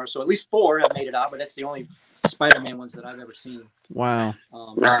 2 more. So at least 4 have made it out, but that's the only Spider-Man ones that I've ever seen. Wow.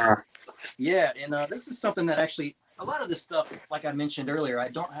 Yeah, and this is something that actually, a lot of this stuff, like I mentioned earlier, I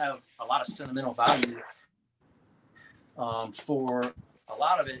don't have a lot of sentimental value for a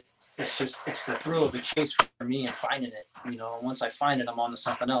lot of it. It's the thrill of the chase for me and finding it. Once I find it, I'm on to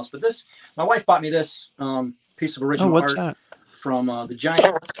something else. But my wife bought me this piece of original art from the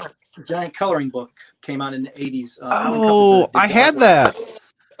giant coloring book. Came out in the 80s. I had that.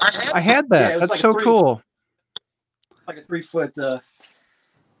 I had that. That's like so cool. Like a 3-foot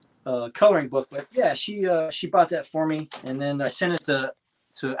coloring book. But yeah, she bought that for me, and then I sent it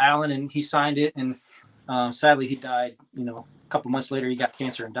to Alan, and he signed it. And sadly, he died. You know, a couple months later, he got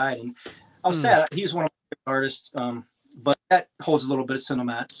cancer and died. And I was sad. He was one of my favorite artists. But that holds a little bit of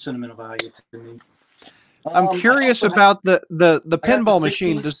sentimental value to me. I'm curious about the pinball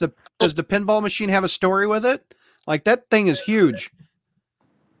machine. Does the pinball machine have a story with it? Like, that thing is huge.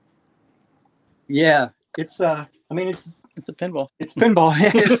 Yeah, it's I mean, it's a pinball. It's pinball.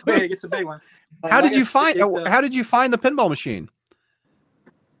 It's big. It's a big one. How did you find the pinball machine?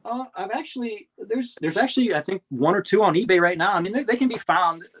 I've actually there's actually, I think, 1 or 2 on eBay right now. I mean, they can be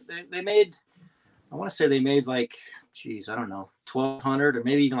found. They made, I want to say they made like, geez, I don't know, 1,200 or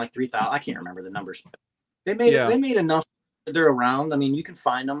maybe even like 3,000. I can't remember the numbers. They made enough. They're around. I mean, you can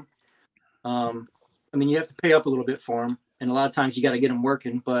find them. I mean, you have to pay up a little bit for them, and a lot of times you got to get them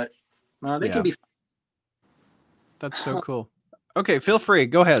working. But they can be. That's so cool. Okay, feel free.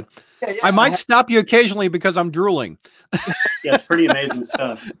 Go ahead. Yeah, I might stop you occasionally because I'm drooling. Yeah, it's pretty amazing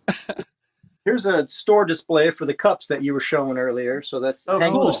stuff. Here's a store display for the cups that you were showing earlier. So that's cool.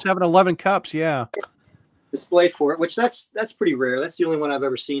 The 7-Eleven cups. Yeah. Displayed for it, which that's pretty rare. That's the only one I've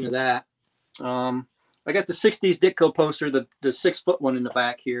ever seen of that. I got the 60s Ditko poster, the 6-foot one in the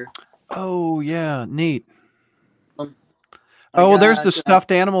back here. Oh yeah, neat. There's the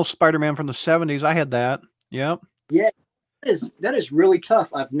stuffed animal Spider-Man from the 70s. I had that. Yep. Yeah, that is really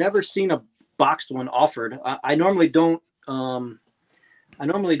tough. I've never seen a boxed one offered. I normally don't. I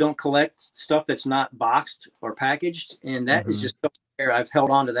normally don't collect stuff that's not boxed or packaged, and that is just so rare. I've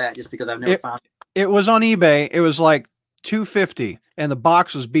held on to that just because I've never found it. It was on eBay. It was like $250, and the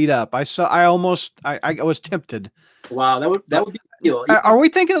box was beat up. I was tempted. Wow, that would be a deal. Are we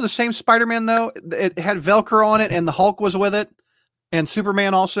thinking of the same Spider-Man though? It had Velcro on it, and the Hulk was with it, and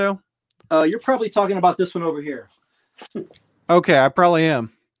Superman also. You're probably talking about this one over here. Okay, I probably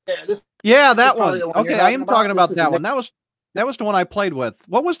am. Yeah, that one. Okay, I am talking about that one. That was the one I played with.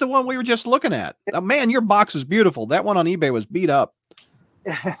 What was the one we were just looking at? Oh, man, your box is beautiful. That one on eBay was beat up.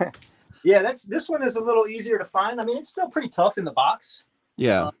 Yeah, this one is a little easier to find. I mean, it's still pretty tough in the box.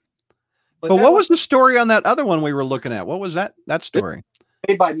 Yeah. But what was the story on that other one we were looking at? What was that story?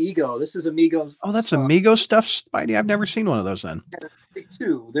 Made by Mego. This is Amigo. Oh, that's Amigo stuff, Spidey. I've never seen one of those then.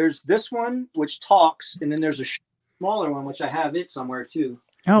 Two. There's this one which talks, and then there's a smaller one which I have it somewhere too.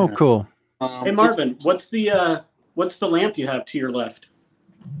 Oh, cool. Hey Marvin, what's the lamp you have to your left?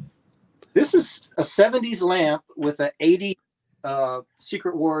 This is a 70s lamp with a 80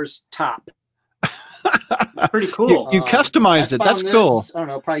 Secret Wars top. Pretty cool. You customized it. That's cool. I don't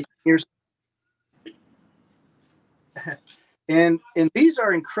know, probably years. And these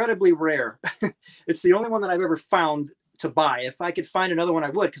are incredibly rare. It's the only one that I've ever found to buy. If I could find another one, I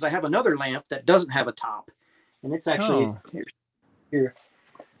would, because I have another lamp that doesn't have a top, and it's actually here.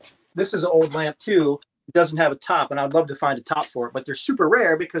 This is an old lamp too. It doesn't have a top, and I'd love to find a top for it, but they're super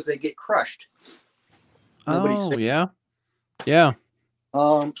rare because they get crushed. Yeah.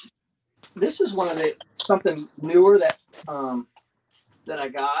 This is one of something newer that I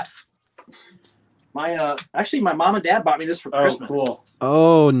got. Actually, my mom and dad bought me this for Christmas. Cool.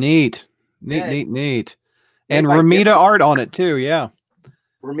 Oh, neat. Neat. And Ramita art on it too. Yeah.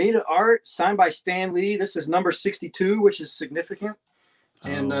 Ramita art signed by Stan Lee. This is number 62, which is significant.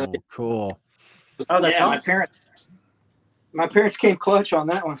 And cool. Oh, that's awesome. My parents came clutch on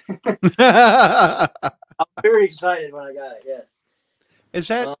that one. I'm very excited when I got it. Yes. Is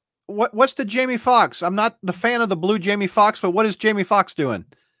that what's the Jamie Foxx? I'm not the fan of the blue Jamie Foxx, but what is Jamie Foxx doing?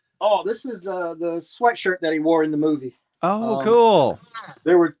 Oh, this is the sweatshirt that he wore in the movie. Oh, cool.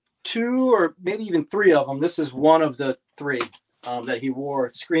 There were 2 or maybe even 3 of them. This is one of the 3 that he wore.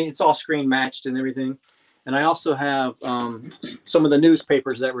 It's all screen matched and everything. And I also have some of the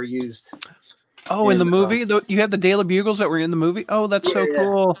newspapers that were used. Oh, in the movie? You have the Daily Bugles that were in the movie? Oh, that's so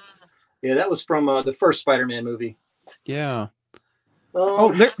cool. Yeah, that was from the first Spider-Man movie. Yeah.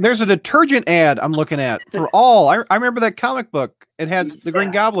 There's a detergent ad I'm looking at for all. I remember that comic book. It had the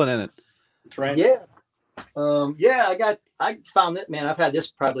Green Goblin in it. That's right. Yeah. I found it, man. I've had this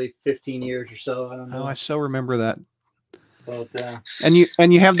probably 15 years or so. I don't know. Oh, I so remember that. But and you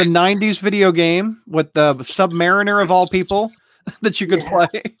have the 90s video game with the Submariner of all people that you could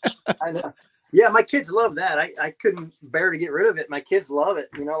play. I know. Yeah, my kids love that. I couldn't bear to get rid of it. My kids love it.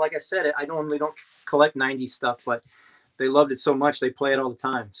 You know, like I said, I normally don't collect 90s stuff, but they loved it so much they play it all the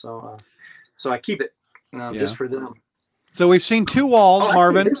time. So I keep it just for them. So we've seen 2 walls,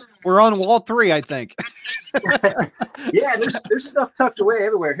 Marvin. We're on wall 3, I think. Yeah, there's stuff tucked away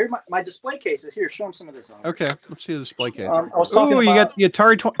everywhere. Here, my display cases. Here, show them some of this. Okay, let's see the display case. I was talking about, you got the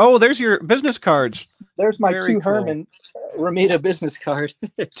Atari 20. Oh, there's your business cards. There's my Very 2 Herman Romita business card.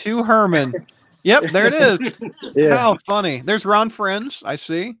 2 Herman. Yep, there it is. Yeah. How funny. There's Ron Friends, I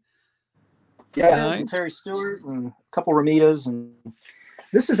see. Yeah, nice. And Terry Stewart and a couple Romitas. And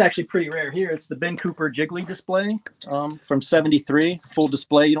this is actually pretty rare here. It's the Ben Cooper Jiggly display from '73, full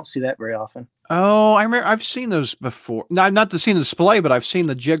display. You don't see that very often. Oh, I remember. I've seen those before. No, I've not seen the display, but I've seen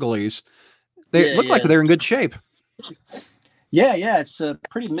the Jigglies. They look like they're in good shape. Yeah, it's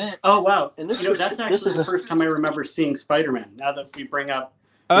pretty mint. Oh, wow. And that's actually the first time I remember seeing Spider-Man. Now that we bring up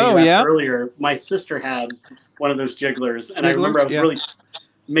earlier, my sister had one of those jigglers, and I remember I was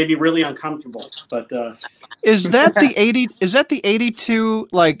made me really uncomfortable. But is that the 80? Is that the 82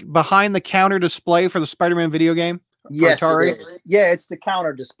 like behind the counter display for the Spider-Man video game? Yes, it is. Yeah, it's the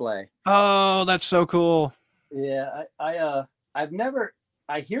counter display. Oh, that's so cool. Yeah, I've never.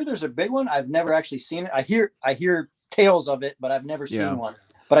 I hear there's a big one. I've never actually seen it. I hear tales of it, but I've never seen one.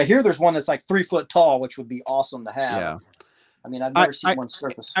 But I hear there's one that's like 3 foot tall, which would be awesome to have. Yeah. I mean, I've never seen one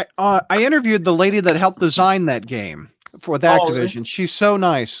surface. I interviewed the lady that helped design that game for the Activision. Really? She's so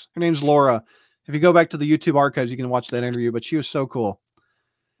nice. Her name's Laura. If you go back to the YouTube archives, you can watch that interview, but she was so cool.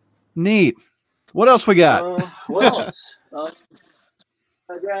 Neat. What else we got? What else? I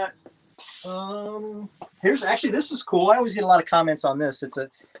got, here's actually, this is cool. I always get a lot of comments on this. If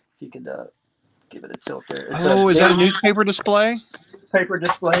you could give it a tilt there. Is that a newspaper display? Newspaper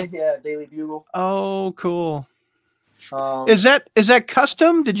display, yeah, Daily Bugle. Oh, cool. Is that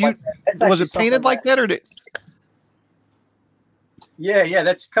custom? Was it painted like that, or did? Yeah,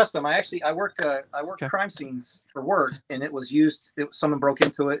 that's custom. I work crime scenes for work, and it was used. Someone broke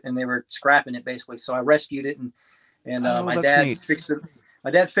into it, and they were scrapping it basically. So I rescued it, and my dad fixed it. My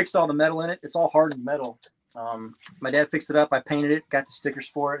dad fixed all the metal in it. It's all hardened metal. My dad fixed it up. I painted it, got the stickers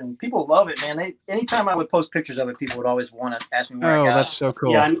for it, and people love it, man. Anytime I would post pictures of it, people would always want to ask me where I got it. That's so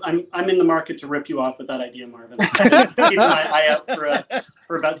cool. Yeah, I'm in the market to rip you off with that idea, Marvin. Keeping my eye out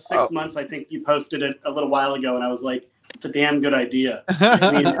for about 6 months. I think you posted it a little while ago, and I was like, it's a damn good idea.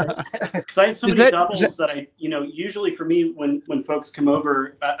 I mean, because I have so many doubles that I, usually for me, when folks come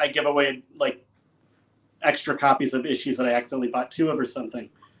over, I give away like extra copies of issues that I accidentally bought 2 of or something.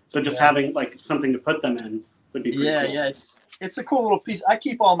 So just having like something to put them in would be pretty cool. Yeah, it's a cool little piece. I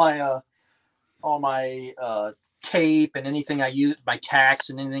keep all my tape and anything I use, my tacks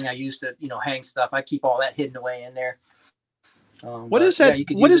and anything I use to hang stuff. I keep all that hidden away in there. What is that?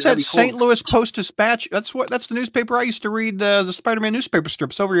 What is that? St. Louis Post-Dispatch? That's the newspaper I used to read. The Spider-Man newspaper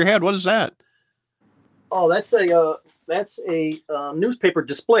strips over your head. What is that? Oh, that's a newspaper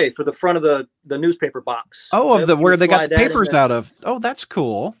display for the front of the newspaper box. Oh, where they got the papers out of. Oh, that's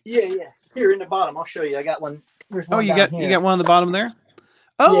cool. Yeah. Here in the bottom, I'll show you. I got one. There's one. Oh, you got one on the bottom there.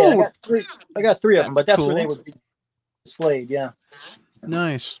 Oh, yeah, I got three of them, but that's where they would be displayed. Yeah.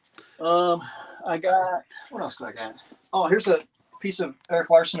 Nice. I got, what else do I got? Oh, here's a piece of Eric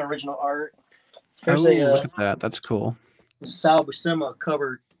Larson original art. Here's look at that. That's cool. Sal Buscema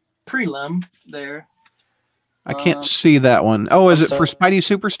covered prelim there. I can't see that one. Oh, is it for Spidey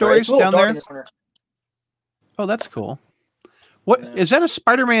Super Stories down there? Oh, that's cool. What is that? A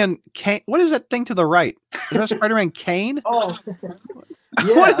Spider-Man cane? What is that thing to the right? Is that a Spider-Man cane? Oh,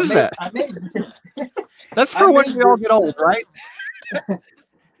 yeah, what is that? That's for when we all get old, right?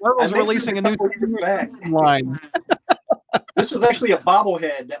 Marvel's releasing a new line. This was actually a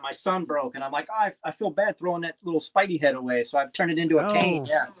bobblehead that my son broke, and I'm like, oh, I feel bad throwing that little Spidey head away, so I've turned it into a cane.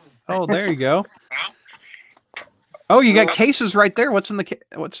 Yeah. Oh, there you go. Oh, you got cases right there. What's in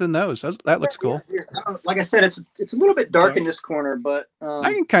those? That looks cool. Like I said, it's a little bit dark in this corner, but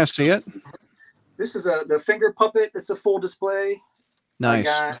I can kind of see it. This is the finger puppet. It's a full display. Nice.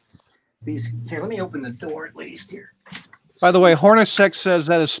 I got these here. Let me open the door at least here. By the way, Hornacek says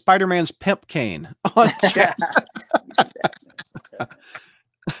that is Spider-Man's pimp cane on chat.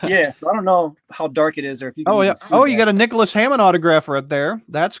 Yeah, so I don't know how dark it is, or if you can you got a Nicholas Hammond autograph right there.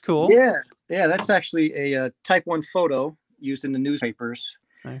 That's cool. Yeah, that's actually a Type 1 photo used in the newspapers.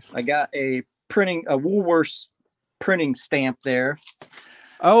 Nice. I got a Woolworths printing stamp there.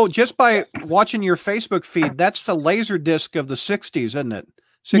 Oh, just by watching your Facebook feed, that's the laser disc of the 60s, isn't it?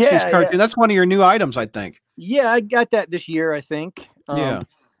 60s cartoon. Yeah. That's one of your new items, I think. Yeah, I got that this year, I think. Yeah.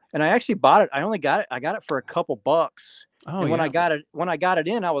 And I actually bought it. I got it for a couple bucks. Oh, and when I got it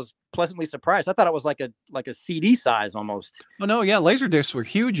in, I was pleasantly surprised. I thought it was like a CD size almost. Oh no, yeah, laser discs were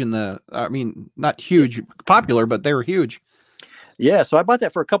huge not huge, popular, but they were huge. Yeah, so I bought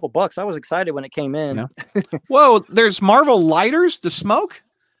that for a couple bucks. I was excited when it came in. Yeah. Whoa, there's Marvel lighters to smoke?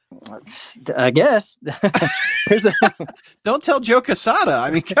 I guess. Don't tell Joe Quesada.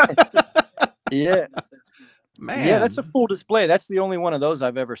 I mean, yeah. Man. Yeah, that's a full display. That's the only one of those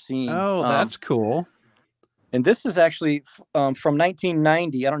I've ever seen. Oh, that's cool. And this is actually from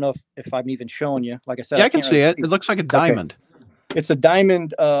 1990. I don't know if I'm even showing you. Like I said, yeah, I can see it. It looks like a diamond. Okay. It's a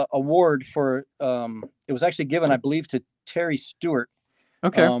diamond award for. It was actually given, I believe, to Terry Stewart.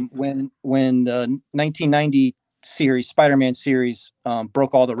 Okay. When the 1990 series, Spider-Man series,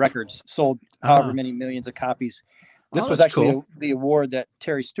 broke all the records, sold however many millions of copies. This was actually the award that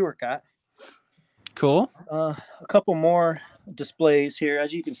Terry Stewart got. Cool. A couple more displays here.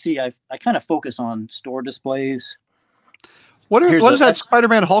 As you can see, I kind of focus on store displays. What is that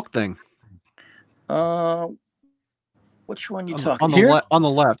Spider-Man Hulk thing? Which one you talking on here? On the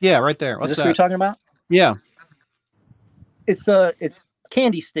left. Yeah, right there. What's is this that? what you're talking about? Yeah. It's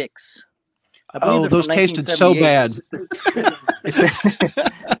candy sticks. Oh, those tasted so bad.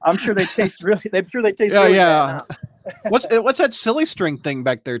 I'm sure they taste really. I'm sure they taste. Really bad. What's that silly string thing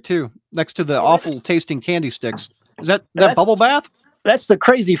back there too, next to the awful tasting candy sticks? Is that bubble bath? That's the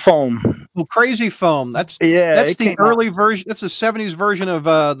crazy foam. Oh, crazy foam. That's the early version. That's the 70s version of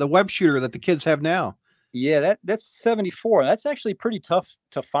the web shooter that the kids have now. Yeah, that's 74. That's actually pretty tough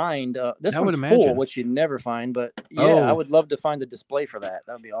to find. This one's full, which you never find. But yeah, I would love to find the display for that.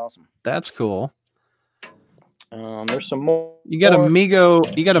 That would be awesome. That's cool. There's some more. You got Amigo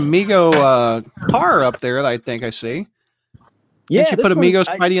car up there that I think I see. Yeah, did you put Amigo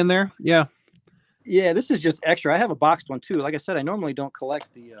Spidey in there? Yeah. Yeah, this is just extra. I have a boxed one too. Like I said, I normally don't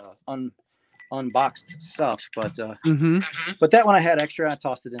collect the unboxed stuff, but but that one I had extra. I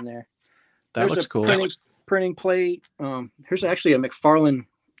tossed it in there. That looks cool. Printing plate. Here's actually a McFarlane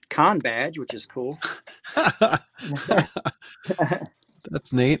Con badge, which is cool.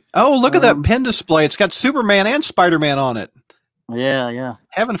 That's neat. Oh, look at that pin display. It's got Superman and Spider-Man on it. Yeah, yeah.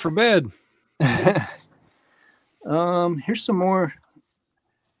 Heaven forbid. Here's some more.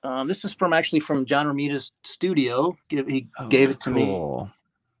 This is from John Romita's studio. He gave it to me.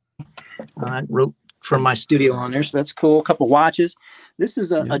 I wrote from my studio on there, so that's cool. A couple watches. This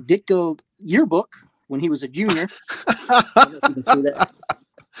is a Ditko yearbook when he was a junior. I don't know if you can see that.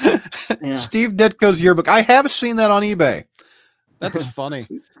 Yeah. Steve Ditko's yearbook. I have seen that on eBay. That's funny.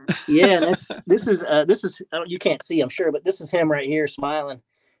 Yeah, this is you can't see, I'm sure, but this is him right here smiling.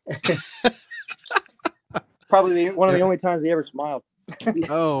 Probably one of the only times he ever smiled.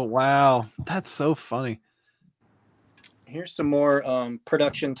 Oh wow, that's so funny. Here's some more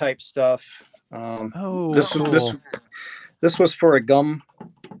production type stuff. This was for a gum,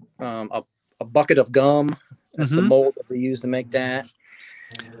 a bucket of gum. That's the mold that they use to make that.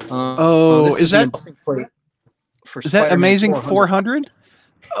 Is that Amazing 400?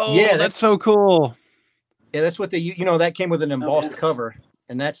 Oh, yeah, that's so cool. Yeah, that's what they that came with an embossed cover,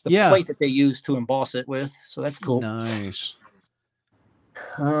 and that's the plate that they use to emboss it with. So that's cool. Nice.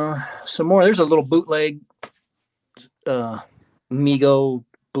 Some more. There's a little bootleg, Mego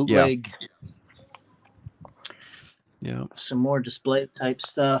bootleg. Yeah. Some more display type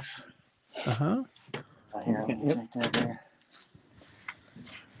stuff. Here.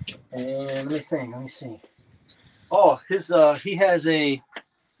 And let me see. Oh, he has a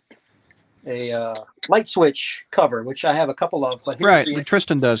light switch cover, which I have a couple of. But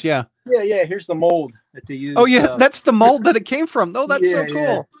Tristan does, yeah. Yeah. Here's the mold that they use. Oh yeah, that's the mold that it came from. Oh, that's so cool.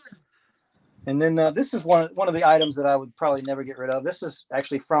 Yeah. And then this is one of the items that I would probably never get rid of. This is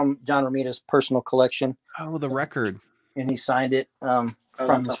actually from John Romita's personal collection. Oh, the record. And he signed it from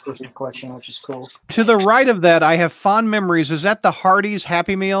his personal collection, which is cool. To the right of that, I have fond memories. Is that the Hardee's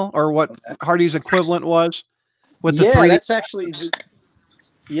Happy Meal, or what Hardee's equivalent was? With the that's actually.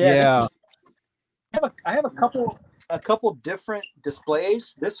 I have a couple different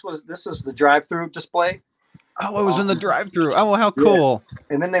displays. This is the drive-through display. Oh, it was in the drive-through. Oh, how cool! Yeah.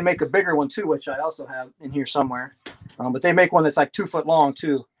 And then they make a bigger one too, which I also have in here somewhere. But they make one that's like 2 foot long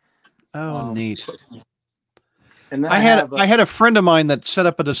too. Oh, neat. And then I had a friend of mine that set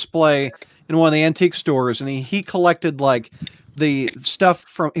up a display in one of the antique stores, and he collected like the stuff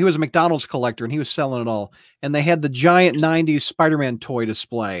from. He was a McDonald's collector, and he was selling it all. And they had the giant '90s Spider-Man toy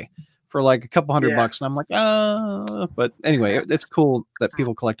display for like a couple $100 bucks, and I'm like, but anyway, it's cool that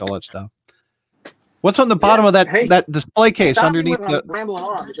people collect all that stuff. What's on the bottom of that display case underneath the? Rambling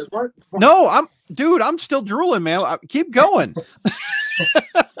on because No, I'm still drooling, man. Keep going.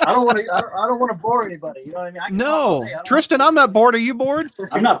 I don't want to bore anybody. You know what I mean? No, Tristan, I'm not bored. Are you bored?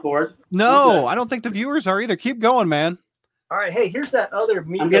 I'm not bored. No, I don't think the viewers are either. Keep going, man. All right, hey, here's that other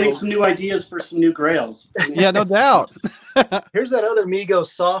Mego. I'm getting some new ideas for some new grails. Yeah, no doubt. Here's that other Mego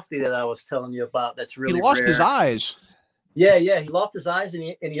softie that I was telling you about. That's really he lost rare. his eyes. Yeah, he lost his eyes, and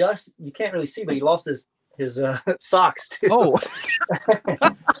he lost. You can't really see, but he lost his socks too. Oh,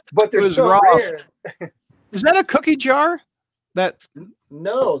 but they're so rare. Is that a cookie jar?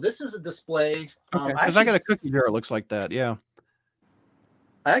 No, this is a display. Okay, because I got a cookie jar. It looks like that. Yeah.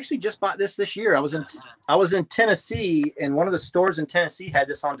 I actually just bought this year. I was in Tennessee, and one of the stores in Tennessee had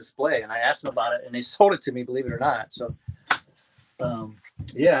this on display, and I asked them about it, and they sold it to me, believe it or not. So,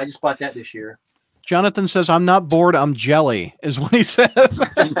 yeah, I just bought that this year. Jonathan says, "I'm not bored. I'm jelly," is what he says.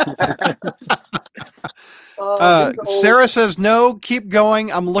 Sarah says, "No, keep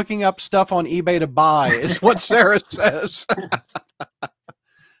going. I'm looking up stuff on eBay to buy," is what Sarah says.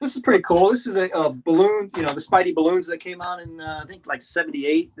 This is pretty cool. This is a balloon, the Spidey balloons that came out in, I think, like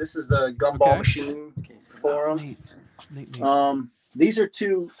 78. This is the gumball machine for them. Neat. These are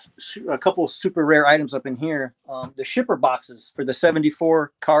a couple super rare items up in here. The shipper boxes for the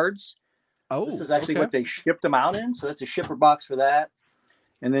 74 cards. Oh, this is actually what they shipped them out in. So that's a shipper box for that.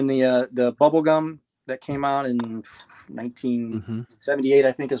 And then the bubble gum that came out in 1978,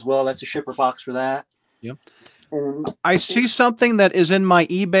 I think, as well. That's a shipper box for that. Yep. I see something that is in my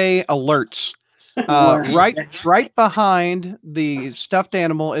eBay alerts. Right behind the stuffed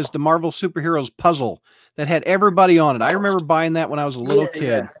animal is the Marvel Superheroes puzzle that had everybody on it. I remember buying that when I was a little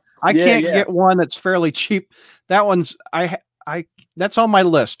kid. I can't get one that's fairly cheap. That one's that's on my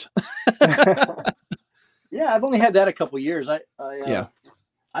list. Yeah, I've only had that a couple years. I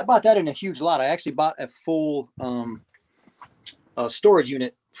bought that in a huge lot. I actually bought a full storage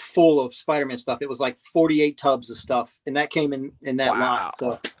unit full of Spider-Man stuff. It was like 48 tubs of stuff, and that came in that lot.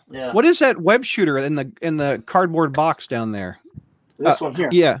 So yeah. What is that web shooter in the cardboard box down there? This one here.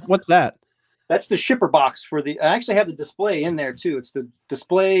 Yeah. What's that? That's the shipper box for I actually have the display in there too. It's the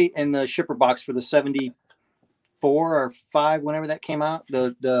display and the shipper box for the 74 or 5, whenever that came out.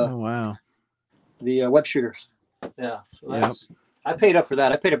 Oh wow. The web shooters. Yeah. So I paid up for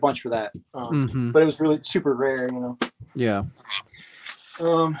that. I paid a bunch for that. But it was really super rare, Yeah.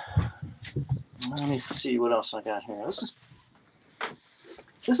 Let me see what else I got here. This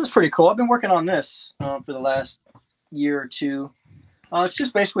is pretty cool. I've been working on this for the last year or two. It's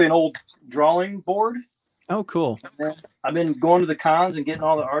just basically an old drawing board. Oh, cool. I've been going to the cons and getting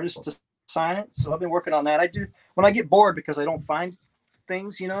all the artists to sign it. So I've been working on that. I do when I get bored because I don't find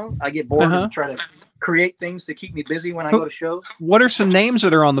things, I get bored and try to create things to keep me busy when I go to shows. What are some names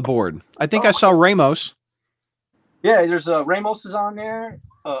that are on the board? I think I saw Ramos. Yeah, there's Ramos is on there.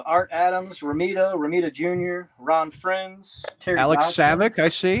 Art Adams, Ramita Jr., Ron Friends, Terry Alex Dodson. Savick, I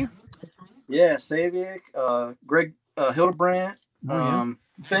see. Yeah, Savick, Greg Hildebrandt,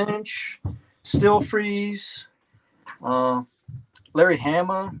 Finch, Still Freeze, Larry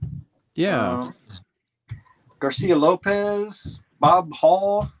Hama. Yeah. Garcia Lopez, Bob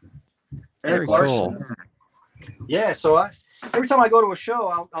Hall, Eric Larson. Cool. Yeah, so every time I go to a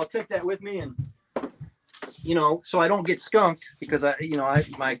show, I'll take that with me, and so I don't get skunked because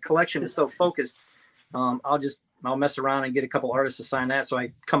my collection is so focused. I'll mess around and get a couple artists to sign that, so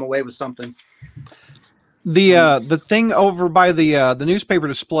I come away with something. The thing over by the newspaper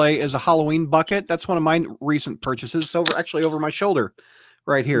display is a Halloween bucket. That's one of my recent purchases. It's actually over my shoulder,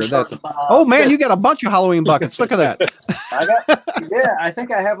 right here. Oh man, you got a bunch of Halloween buckets. Look at that. I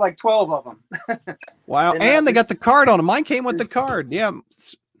think I have like 12 of them. Wow, and they got the card on them. Mine came with the card. Yeah.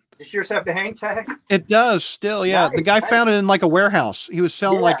 Does yours have the hang tag? It does still, yeah. Nice, the guy found it in like a warehouse. He was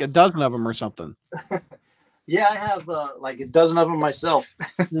selling like a dozen of them or something. Yeah, I have like a dozen of them myself.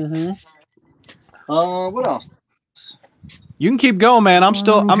 What else? You can keep going, man. I'm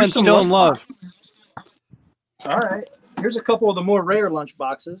still in love. All right. Here's a couple of the more rare lunch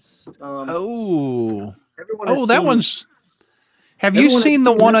boxes. That one's. Have you seen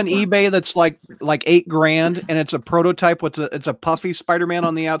the one on eBay that's like $8,000 and it's a prototype with it's a puffy Spider-Man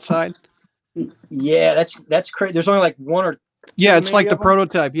on the outside? Yeah, that's crazy. There's only like one or two. Yeah, it's like the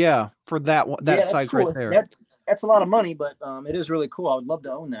prototype. Yeah, for that one, that size cool. Right there. That's a lot of money, but it is really cool. I would love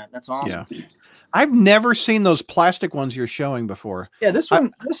to own that. That's awesome. Yeah, I've never seen those plastic ones you're showing before. Yeah, this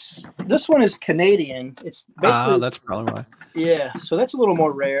one is Canadian. It's basically that's probably why. Yeah, so that's a little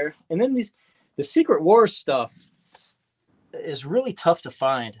more rare. And then the Secret Wars stuff is really tough to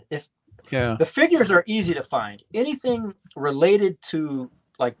find. The figures are easy to find. Anything related to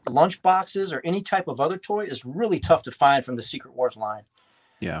like lunch boxes or any type of other toy is really tough to find from the Secret Wars line.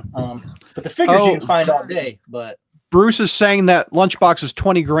 Yeah. But the figures you can find all day. But Bruce is saying that lunchbox is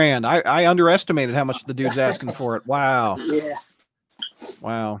 $20,000. I underestimated how much the dude's asking for it. Wow. Yeah.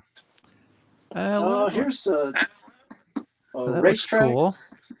 Wow. Here's racetrack. Cool.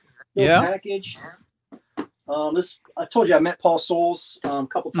 Yeah. Package. This I told you I met Paul Souls a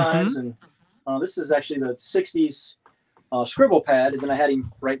couple times, and this is actually the '60s scribble pad, and then I had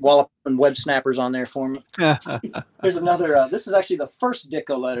him write wallop and web snappers on there for me. There's another. This is actually the first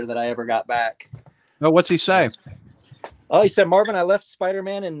Dicko letter that I ever got back. Oh, what's he say? Oh, he said, Marvin, I left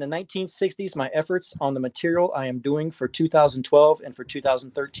Spider-Man in the 1960s. My efforts on the material I am doing for 2012 and for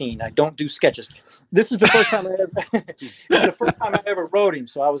 2013. I don't do sketches. This is the first time I ever wrote him.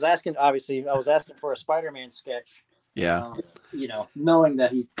 So I was asking for a Spider-Man sketch. Yeah. Knowing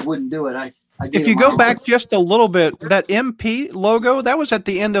that he wouldn't do it, I if you go back just a little bit, that MP logo, that was at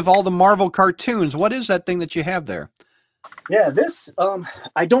the end of all the Marvel cartoons. What is that thing that you have there? Yeah, this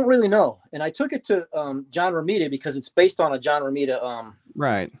I don't really know, and I took it to John Romita because it's based on a John Romita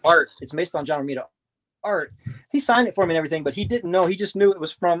right art. It's based on John Romita art. He signed it for me and everything, but he didn't know. He just knew it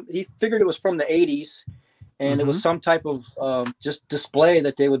was from. He figured it was from the '80s, and it was some type of just display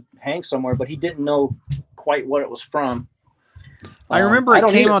that they would hang somewhere. But he didn't know quite what it was from. I remember it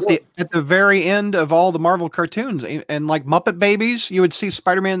came out at the very end of all the Marvel cartoons, and like Muppet Babies, you would see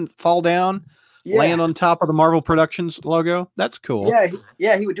Spider-Man fall down. Land on top of the Marvel Productions logo. That's cool.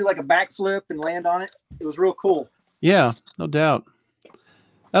 Yeah, he would do like a backflip and land on it. It was real cool. Yeah, no doubt.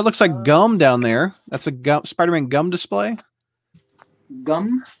 That looks like gum down there. That's a Spider-Man gum display.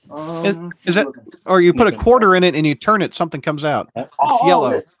 Gum? Is that, or you put a quarter in it and you turn it, something comes out. It's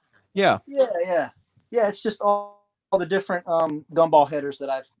yellow. Yeah. It's just all the different gumball headers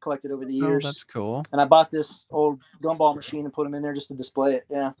that I've collected over the years. Oh, that's cool. And I bought this old gumball machine and put them in there just to display it.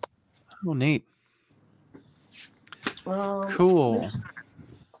 Yeah. Oh, neat. Cool.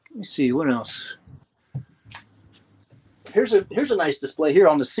 Let me see what else. Here's a nice display here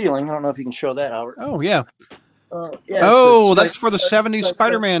on the ceiling. I don't know if you can show that, Albert. Oh yeah. It's that's for the '70s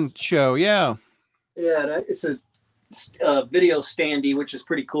Spider-Man show. Yeah. Yeah, it's a video standee, which is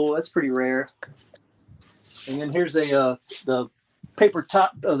pretty cool. That's pretty rare. And then here's the paper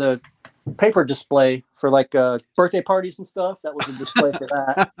the paper display for like birthday parties and stuff. That was a display for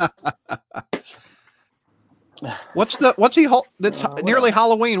that. That's nearly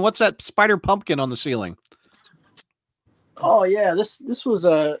Halloween. What's that spider pumpkin on the ceiling? Oh yeah, this was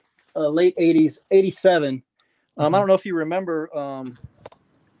a late '80s, '87. I don't know if you remember.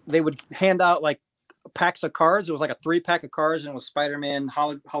 They would hand out like packs of cards. It was like a 3-pack of cards, and it was Spider-Man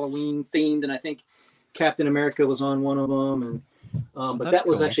Halloween themed, and I think Captain America was on one of them. And but that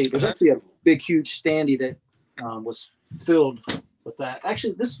was cool. There's actually a big, huge standee that was filled with that.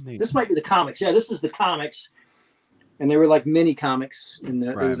 Actually, this might be the comics. Yeah, this is the comics. And they were like mini comics, and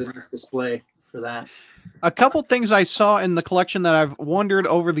there was a nice display for that. A couple things I saw in the collection that I've wondered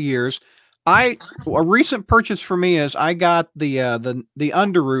over the years. A recent purchase for me is I got the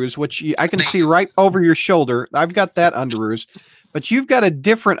Underoos, which I can see right over your shoulder. I've got that Underoos, but you've got a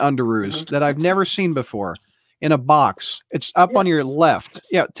different Underoos that I've never seen before in a box. It's up on your left.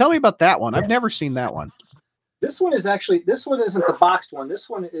 Yeah, tell me about that one. I've never seen that one. This one isn't the boxed one. This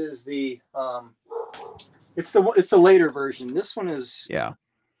one is the it's the later version. This one is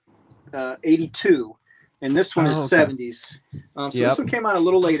 82, and this one is 70s. So this one came out a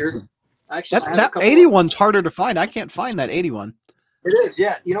little later. Actually, that 81's harder to find. I can't find that 81. It is,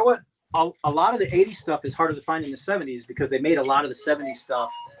 yeah. You know what? A lot of the 80s stuff is harder to find in the 70s because they made a lot of the 70s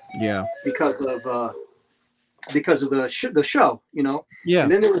stuff. Yeah. Because of the show, you know. Yeah.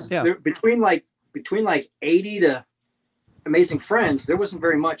 And then there was between like 80 to Amazing Friends, there wasn't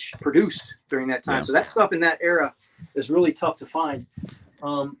very much produced during that time. So that stuff in that era is really tough to find.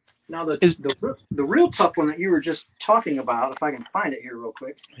 Now the real tough one that you were just talking about, if I can find it here real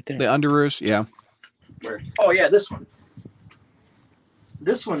quick. Right there. The Underoos, yeah. Oh yeah, this one.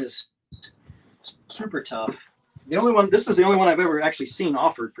 This one is super tough. This is the only one I've ever actually seen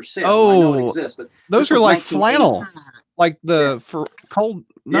offered for sale. Oh, I know it exists, but those are like flannel, like for cold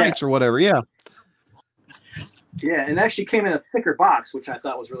nights or whatever. Yeah. Yeah, and actually came in a thicker box, which I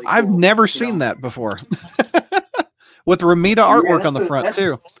thought was really cool. I've never seen that before. With Romita artwork on the front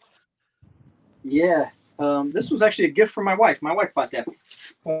too. Yeah. This was actually a gift from my wife. My wife bought that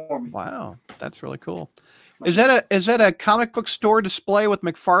for me. Wow, that's really cool. Is that a comic book store display with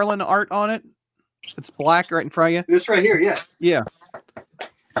McFarlane art on it? It's black right in front of you. This right here, yeah. Yeah.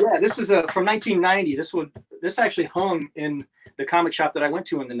 Yeah, this is from 1990. This actually hung in the comic shop that I went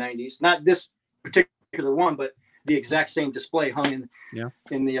to in the 90s. Not this particular one, but the exact same display hung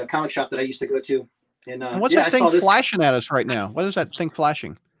in the comic shop that I used to go to. And what's that thing flashing at us right now? What is that thing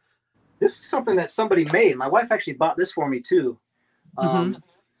flashing? This is something that somebody made. My wife actually bought this for me too. And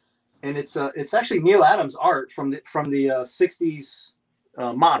it's actually Neil Adams art from the 60s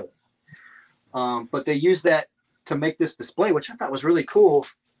model. But they used that to make this display, which I thought was really cool.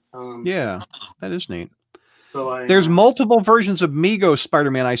 Yeah, that is neat. So there's multiple versions of Mego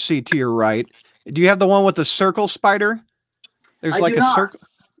Spider-Man I see to your right. Do you have the one with the circle spider? There's like a circle.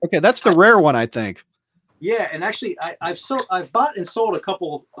 Okay, that's the rare one, I think. Yeah, and actually, I've bought and sold a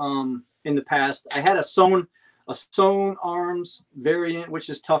couple in the past. I had a sewn arms variant, which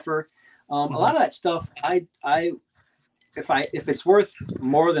is tougher. A lot of that stuff, if it's worth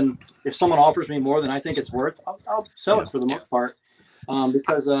more than, if someone offers me more than I think it's worth, I'll sell it for the most part.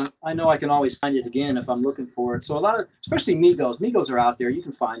 Because I know I can always find it again if I'm looking for it. So a lot of, especially Migos are out there. You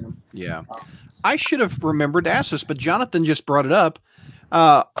can find them. Yeah. I should have remembered to ask this, but Jonathan just brought it up.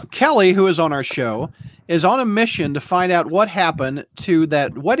 Kelly, who is on our show, is on a mission to find out what happened to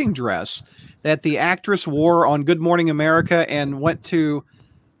that wedding dress that the actress wore on Good Morning America and went to,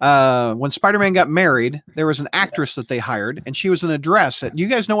 when Spider-Man got married, there was an actress that they hired, and she was in a dress. Do you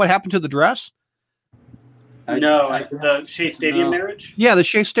guys know what happened to the dress? No, the Shea Stadium marriage? Yeah, the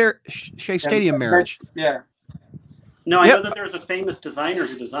Shea Stadium marriage. Yeah. No, I know that there was a famous designer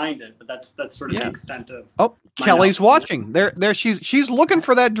who designed it, but that's sort of the extent of. Oh, Kelly's watching. There she's looking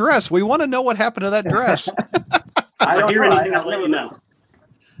for that dress. We want to know what happened to that dress. I don't hear anything. I'll let you know.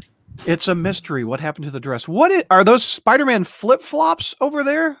 It's a mystery. What happened to the dress? Are those Spider-Man flip-flops over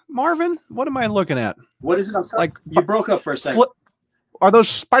there, Marvin? What am I looking at? What is it? I'm sorry. Like, you broke up for a second. Are those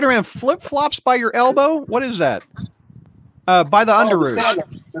Spider-Man flip-flops by your elbow? What is that? By the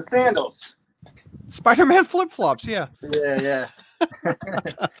underoos. The sandals. Spider-Man flip-flops, yeah. Yeah.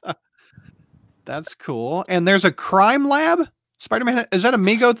 That's cool. And there's a crime lab? Spider-Man, is that a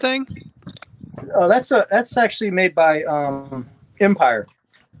Mego thing? Oh, that's actually made by Empire.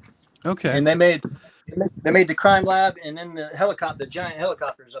 Okay. And they made the crime lab, and then the giant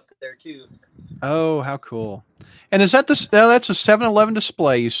helicopters up there too. Oh, how cool. And is that that's a 7-Eleven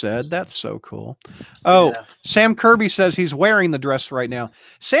display, you said? That's so cool. Oh, yeah. Sam Kirby says he's wearing the dress right now.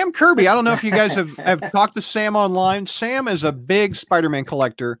 Sam Kirby, I don't know if you guys have talked to Sam online. Sam is a big Spider-Man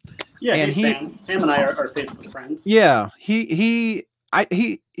collector. Yeah, and Sam and I are Facebook friends. Yeah, he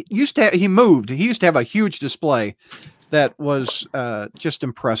used to he moved. He used to have a huge display that was just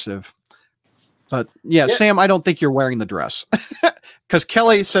impressive. But yeah, Sam, I don't think you're wearing the dress because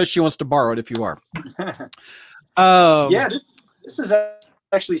Kelly says she wants to borrow it if you are. Yeah, this is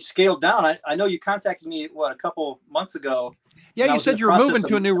actually scaled down. I know you contacted me a couple months ago. Yeah, you said you were moving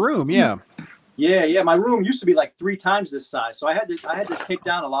to a new room. Yeah. Yeah. My room used to be like 3 times this size, so I had to take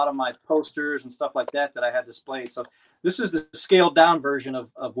down a lot of my posters and stuff like that I had displayed. So this is the scaled down version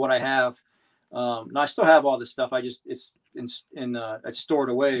of what I have. Now I still have all this stuff. It's stored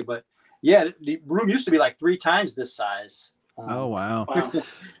away, but yeah, the room used to be like 3 times this size. Oh wow!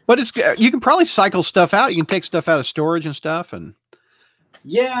 But you can probably cycle stuff out. You can take stuff out of storage and stuff. And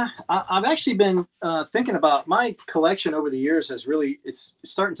yeah, I've actually been thinking about my collection over the years. It's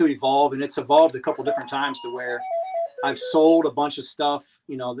starting to evolve, and it's evolved a couple different times to where I've sold a bunch of stuff,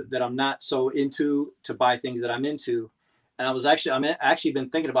 that I'm not so into, to buy things that I'm into. And I'm actually been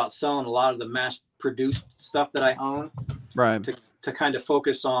thinking about selling a lot of the mass-produced stuff that I own, right? To kind of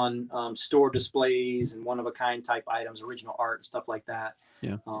focus on store displays and one-of-a-kind type items, original art and stuff like that.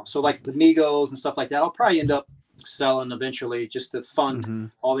 Yeah. So like the Migos and stuff like that, I'll probably end up selling eventually just to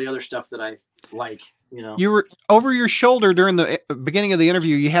fund all the other stuff that I like. You were over your shoulder during the beginning of the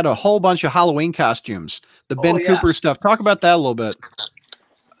interview. You had a whole bunch of Halloween costumes, the Ben Cooper stuff. Talk about that a little bit.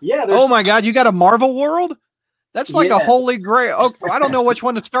 Yeah. Oh my God, you got a Marvel World? That's like a holy grail. Okay, I don't know which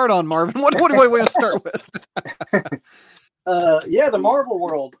one to start on, Marvin. What do we want to start with? The Marvel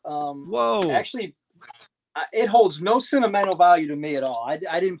World. Whoa. Actually, it holds no sentimental value to me at all. I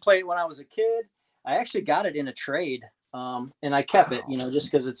didn't play it when I was a kid. I actually got it in a trade, and I kept it,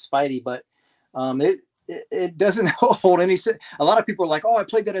 just because it's Spidey. But it doesn't hold any. A lot of people are like, "Oh, I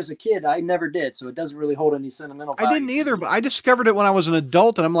played that as a kid." I never did, so it doesn't really hold any sentimental value. I didn't either, but I discovered it when I was an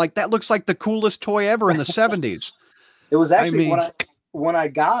adult, and I'm like, that looks like the coolest toy ever in the 70s. It was actually when I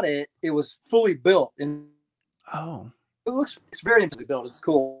got it, it was fully built, and it's very simply built. It's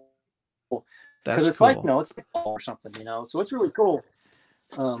cool because it's cool. It's like or something, So it's really cool.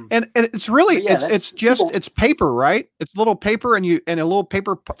 And it's really it's paper, right? It's little paper and a little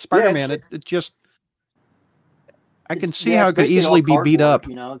paper Spider-Man. It just I can see how it could easily be beat up.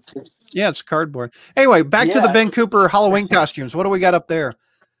 It's cardboard. Anyway, back to the Ben Cooper Halloween costumes. What do we got up there?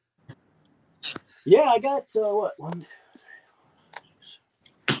 Yeah, I got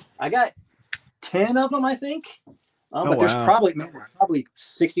I got 10 of them, I think. But there's probably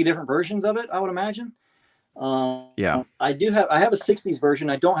 60 different versions of it, I would imagine. I have a 60s version.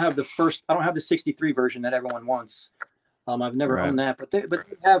 I don't have the 63 version that everyone wants. I've never owned that, but they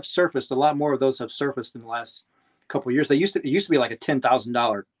have surfaced. A lot more of those have surfaced in the last couple of years. It used to be like a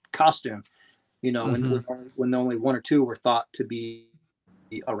 $10,000 costume, you know, when only one or two were thought to be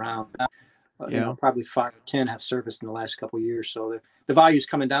around. You know, probably 5 or 10 have surfaced in the last couple of years. So the value is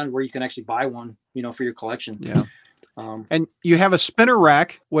coming down to where you can actually buy one, you know, for your collection. Yeah. And you have a spinner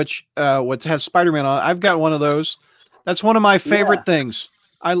rack, which has Spider-Man on. I've got one of those. That's one of my favorite things.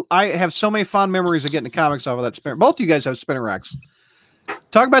 I have so many fond memories of getting the comics off of that spinner. Both of you guys have spinner racks.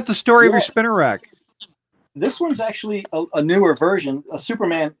 Talk about the story of your spinner rack. This one's actually a newer version. A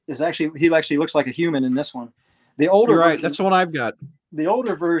Superman he actually looks like a human in this one. The older version, that's the one I've got. The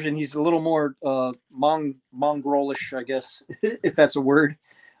older version, he's a little more mongrelish, I guess, if that's a word.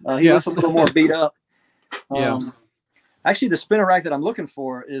 He looks a little more beat up. Actually, the spinner rack that I'm looking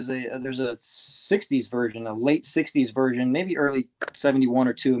for is there's a 60s version, a late 60s version, maybe early 71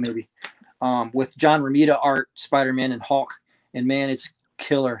 or 2, maybe, with John Romita art, Spider-Man and Hulk. And man, it's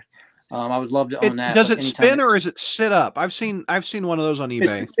killer. I would love to own that. Does it spin or is it sit up? I've seen one of those on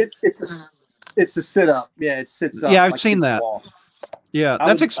eBay. It's a sit up. Yeah, it sits up. Yeah, I've seen that. Yeah,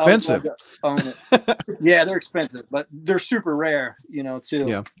 that's expensive. Own it. Yeah, they're expensive, but they're super rare, you know, too.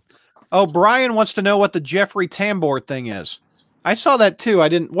 Yeah. Oh, Brian wants to know what the Jeffrey Tambor thing is. I saw that too. I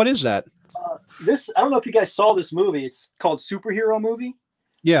didn't. What is that? I don't know if you guys saw this movie. It's called Superhero Movie.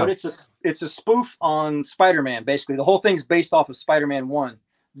 Yeah. But it's a spoof on Spider-Man. Basically, the whole thing's based off of Spider-Man 1.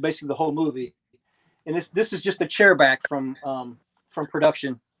 Basically, the whole movie. And this is just a chair back from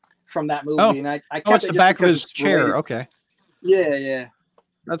production from that movie. Oh, and I kept it's the back of his chair. Related. Okay. Yeah.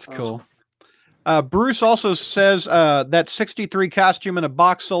 That's cool. Bruce also says that 63 costume in a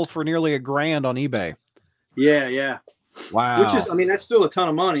box sold for nearly $1,000 on eBay. Yeah. Wow. Which is, I mean, that's still a ton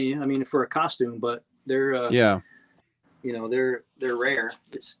of money. I mean, for a costume, but they're you know, they're rare.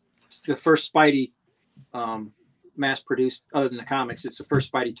 It's the first Spidey mass produced, other than the comics. It's the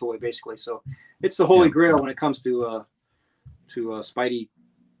first Spidey toy, basically. So it's the holy grail when it comes to Spidey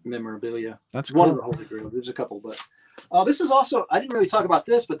memorabilia. That's one cool. of the holy grail. There's a couple, but this is also, I didn't really talk about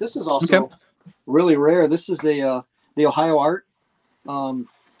this, but this is also really rare. This is the Ohio Art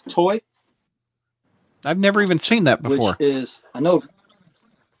toy. I've never even seen that before. Which is, I know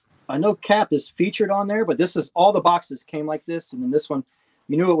Cap is featured on there, but this is, all the boxes came like this, and then this one,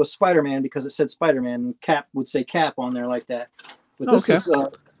 you knew it was Spider-Man because it said Spider-Man, and Cap would say Cap on there like that. But this is,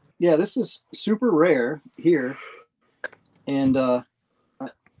 this is super rare here, and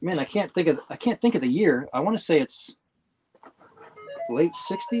man, I can't think of the year. I want to say it's late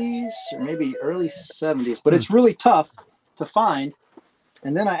 60s or maybe early 70s, but it's really tough to find.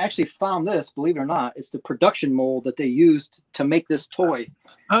 And then I actually found this, believe it or not, it's the production mold that they used to make this toy.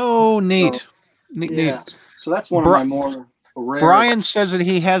 Oh, neat. Neat. So that's one of my more rare. Brian says that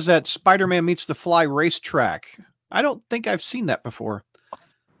he has that Spider-Man Meets the Fly racetrack. I don't think I've seen that before.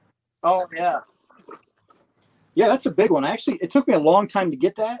 Oh, yeah. Yeah, that's a big one. Actually, it took me a long time to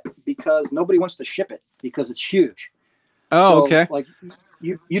get that because nobody wants to ship it because it's huge. Oh, so, okay. Like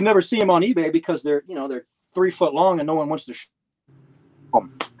you never see them on eBay because they're 3 foot long and no one wants to ship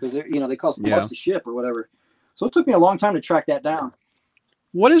them because they cost much to ship or whatever. So it took me a long time to track that down.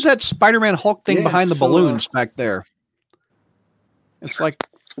 What is that Spider-Man Hulk thing behind the balloons back there? It's like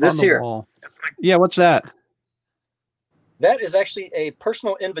this on the here. Wall. Yeah, what's that? That is actually a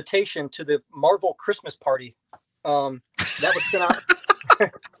personal invitation to the Marvel Christmas party. That was sent out.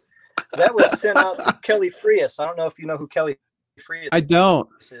 That was sent out to Kelly Frias. I don't know if you know who Kelly Frias I don't.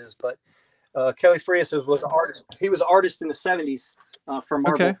 is, but Kelly Frias was an artist. He was an artist in the 70s for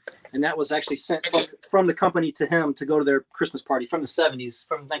Marvel, and that was actually sent from the company to him to go to their Christmas party from the 70s,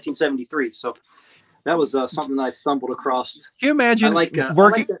 from 1973. So that was something that I stumbled across. Can you imagine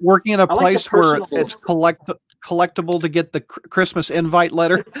working in a place where it's collectible to get the Christmas invite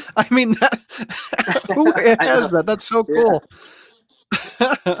letter? I mean, who has that? That's so cool.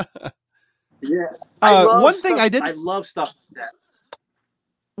 Yeah. I love stuff like that.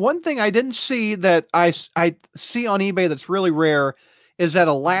 One thing I didn't see that I see on eBay that's really rare is that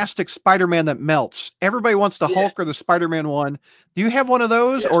elastic Spider-Man that melts. Everybody wants the Hulk or the Spider-Man one. Do you have one of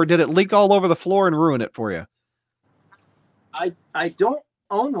those, or did it leak all over the floor and ruin it for you? I don't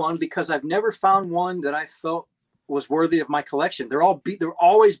own one because I've never found one that I felt was worthy of my collection. They're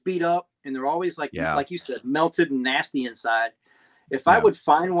always beat up, and they're always like you said, melted and nasty inside. If I would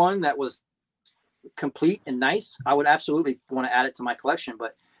find one that was complete and nice, I would absolutely want to add it to my collection,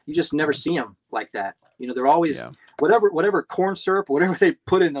 but you just never see them like that. They're always whatever corn syrup, whatever they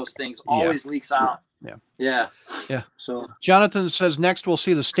put in those things always leaks out. Yeah. So Jonathan says next we'll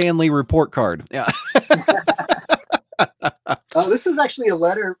see the Stan Lee report card. Yeah. This is actually a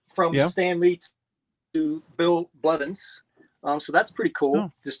letter from Stan Lee to Bill Blevins. So that's pretty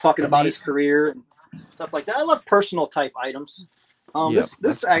cool. Just talking about his career stuff like that. I love personal type items. Yep,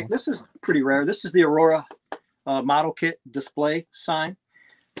 This is pretty rare. This is the Aurora model kit display sign.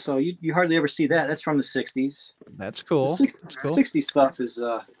 So you hardly ever see that. That's from the 60s. That's cool. The 60s stuff is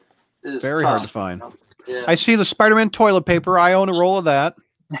very tough, hard to find. Yeah. I see the Spider-Man toilet paper. I own a roll of that.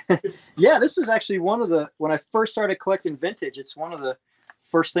 Yeah, this is actually one of the, when I first started collecting vintage, it's one of the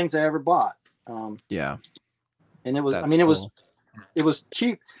first things I ever bought. Yeah. And it was, That's it was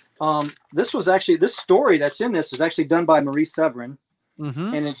cheap. This story that's in this is actually done by Marie Severin.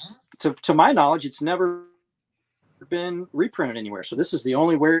 Mm-hmm. And it's, to my knowledge, it's never been reprinted anywhere. So this is the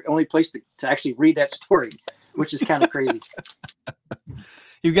only place to actually read that story, which is kind of crazy.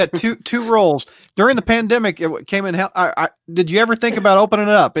 You got two rolls during the pandemic. It came in. Did you ever think about opening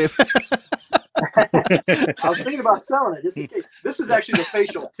it up? I was thinking about selling it. Just in case. This is actually the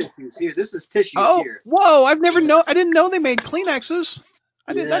facial tissues here. This is tissues here. Whoa! I didn't know they made Kleenexes.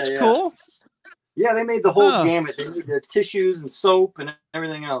 That's cool. Yeah, they made the whole gamut. They made the tissues and soap and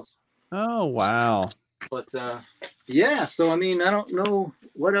everything else. Oh wow! But yeah. So I mean, I don't know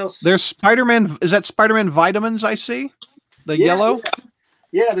what else. There's Spider-Man. Is that Spider-Man vitamins? I see the yellow.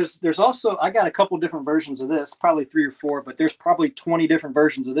 Yeah, there's also, I got a couple different versions of this, probably 3 or 4, but there's probably 20 different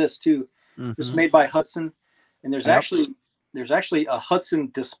versions of this too. Mm-hmm. This is made by Hudson, and there's actually a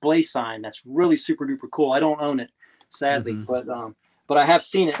Hudson display sign that's really super duper cool. I don't own it, sadly, but I have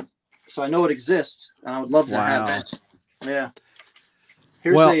seen it, so I know it exists, and I would love to have that. Yeah.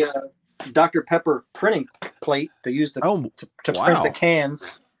 Here's a Dr. Pepper printing plate to use to print the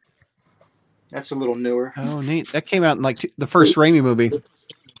cans. That's a little newer. Oh, neat. That came out in like the first Raimi movie.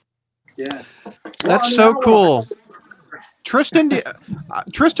 Yeah. That's so cool. Tristan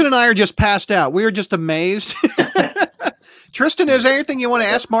and I are just passed out. We are just amazed. Tristan, is there anything you want to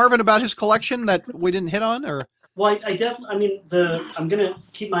ask Marvin about his collection that we didn't hit on? Or well, I definitely. I mean, I'm gonna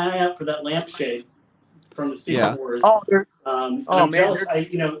keep my eye out for that lampshade from the Secret Wars. I'm jealous.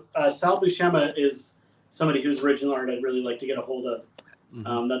 Sal Buscema is somebody whose original art I'd really like to get a hold of.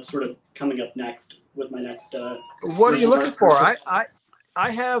 That's sort of coming up next with my next. What are you looking for? I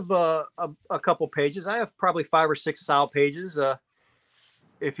have a couple pages. I have probably 5 or 6 Sal pages.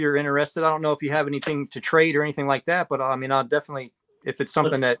 If you're interested, I don't know if you have anything to trade or anything like that, but I mean, I'll definitely, if it's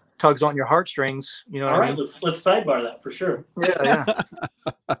something that tugs on your heartstrings, you know. All right, let's sidebar that for sure. Yeah.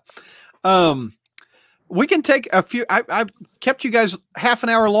 We can take a few. I kept you guys half an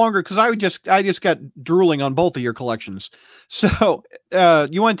hour longer because I just got drooling on both of your collections. So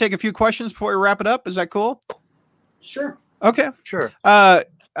you want to take a few questions before we wrap it up? Is that cool? Sure. Okay. Sure.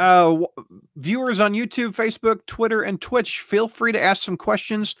 Viewers on YouTube, Facebook, Twitter, and Twitch, feel free to ask some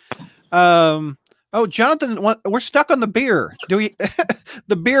questions. Jonathan, we're stuck on the beer. Do we?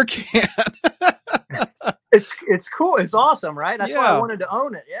 The beer can. It's cool. It's awesome, right? That's why I wanted to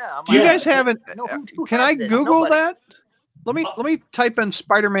own it. Yeah. Do you guys have it? Can I Google that? Let me type in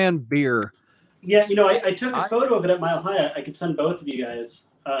Spider-Man beer. Yeah, I took a photo of it at Mile High. I could send both of you guys.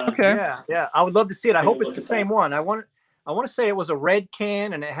 Okay. Yeah. I would love to see it. I hope it's the same one. I want to say it was a red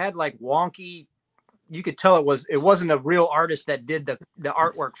can and it had like wonky. You could tell it wasn't a real artist that did the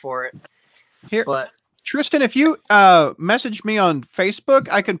artwork for it. Here, but Tristan, if you message me on Facebook,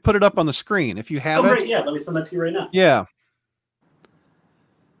 I can put it up on the screen if you have it. Great. Yeah, let me send that to you right now. Yeah.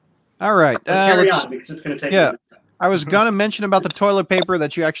 All right. Carry on because it's going to take. Yeah. I was going to mention about the toilet paper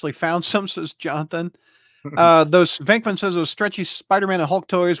that you actually found some, says Jonathan. Those Venkman says those stretchy Spider-Man and Hulk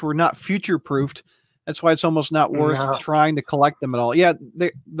toys were not future-proofed. That's why it's almost not worth trying to collect them at all. Yeah,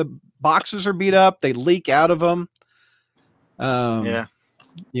 the boxes are beat up. They leak out of them. Yeah,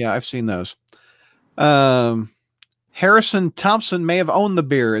 I've seen those. Harrison Thompson may have owned the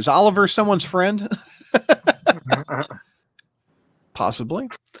beer. Is Oliver someone's friend? Possibly.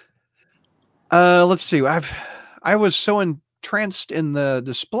 Let's see. I was so entranced in the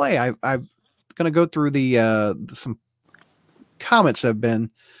display. I'm going to go through some comments that have been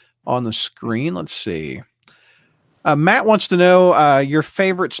on the screen. Let's see. Matt wants to know your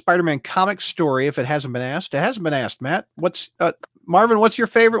favorite Spider-Man comic story, if it hasn't been asked. It hasn't been asked, Matt. Marvin, what's your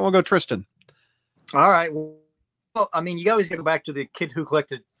favorite? We'll go Tristan. All right. Well, I mean, you always go back to the kid who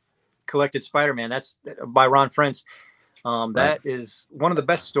collected Spider-Man. That's by Ron Frenz. That is one of the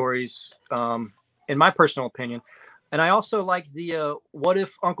best stories, in my personal opinion. And I also like the What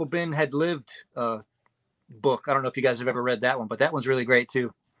If Uncle Ben Had Lived book. I don't know if you guys have ever read that one, but that one's really great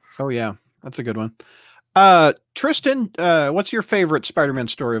too. Oh, yeah. That's a good one. Tristan, what's your favorite Spider-Man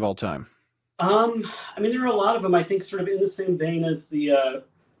story of all time? I mean, there are a lot of them. I think sort of in the same vein as the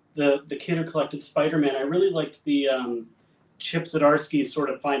kid who collected Spider-Man. I really liked the Chip Zdarsky sort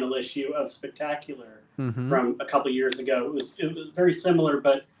of final issue of Spectacular from a couple years ago. It was very similar,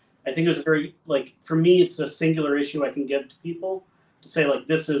 but I think it was a very, like, for me, it's a singular issue I can give to people to say, like,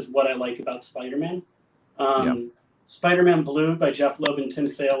 this is what I like about Spider-Man. Spider-Man Blue by Jeff Loeb and Tim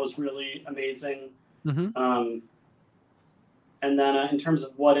Sale was really amazing. And then in terms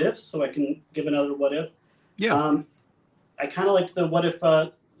of what ifs, so I can give another what if. I kind of liked the what if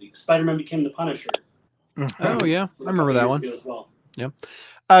Spider-Man became the Punisher. Oh yeah, I remember that one as well. Yeah.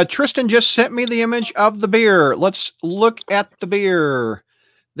 Tristan just sent me the image of the beer. Let's look at the beer.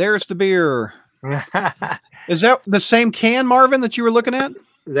 There's the beer. Is that the same can, Marvin, that you were looking at?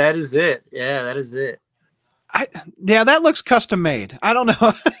 That is it. Yeah, that is it. Yeah, that looks custom made. I don't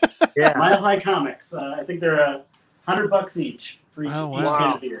know. Yeah, Mile High Comics. I think they're $100 each for each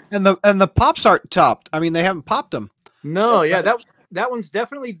can of beer. And the pops aren't topped. I mean, they haven't popped them. No, yeah, that one's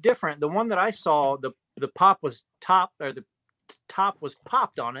definitely different. The one that I saw, the pop was top, or the top was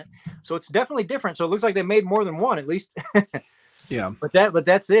popped on it, so it's definitely different. So it looks like they made more than one, at least. Yeah, but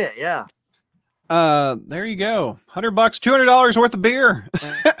that's it. Yeah. There you go. $100, $200 worth of beer.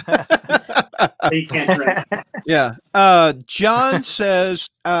 You can't drink. Yeah. John says,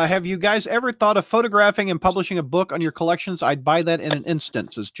 have you guys ever thought of photographing and publishing a book on your collections? I'd buy that in an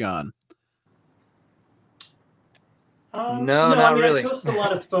instant, says John. No, not really. I post a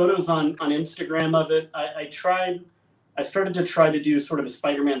lot of photos on Instagram of it. I started to try to do sort of a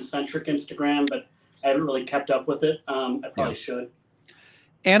Spider-Man centric Instagram, but I haven't really kept up with it. I probably should.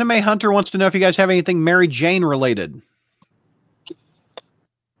 Anime Hunter wants to know if you guys have anything Mary Jane related.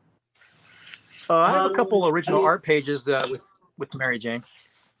 I have a couple original art pages with Mary Jane.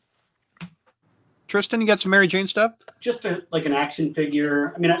 Tristan, you got some Mary Jane stuff? Just like an action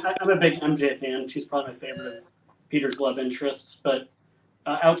figure. I mean, I'm a big MJ fan. She's probably my favorite of Peter's love interests. But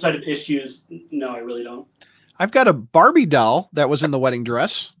outside of issues, no, I really don't. I've got a Barbie doll that was in the wedding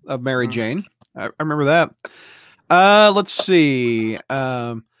dress of Mary Jane. I remember that. Let's see.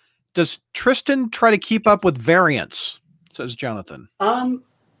 Does Tristan try to keep up with variants? Says Jonathan.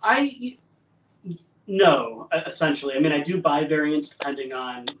 No, essentially. I mean, I do buy variants depending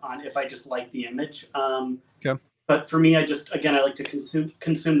on if I just like the image. Okay. But for me, I like to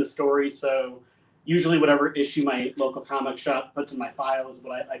consume the story. So usually whatever issue my local comic shop puts in my file is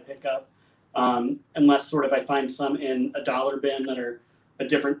what I pick up. Unless sort of I find some in a dollar bin that are a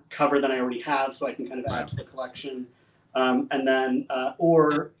different cover than I already have, so I can kind of add to the collection. And then,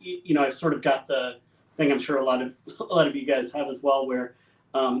 or, you know, I've sort of got the thing I'm sure a lot of you guys have as well, where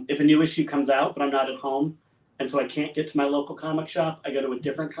if a new issue comes out, but I'm not at home, and so I can't get to my local comic shop, I go to a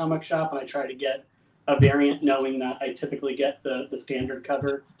different comic shop and I try to get a variant, knowing that I typically get the standard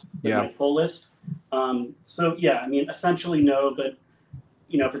cover with my pull list. So yeah, I mean, essentially no, but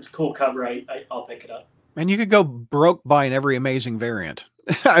you know, if it's a cool cover, I'll pick it up. And you could go broke buying every amazing variant.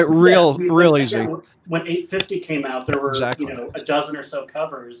 real easy. Yeah, when 850 came out, there were you know, a dozen or so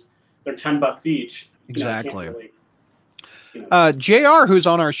covers. They're $10 each. Exactly. You know, JR, who's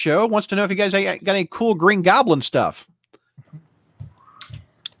on our show, wants to know if you guys got any cool Green Goblin stuff.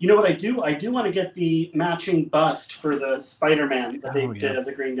 You know what I do? I do want to get the matching bust for the Spider-Man that they did of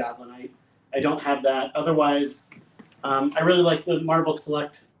the Green Goblin. I don't have that. Otherwise, I really like the Marvel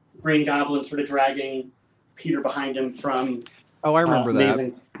Select Green Goblin sort of dragging Peter behind him from. Oh, I remember that.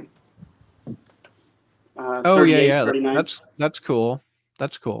 Amazing. Yeah. That's cool.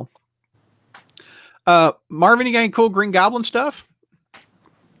 That's cool. Marvin, you got any cool Green Goblin stuff?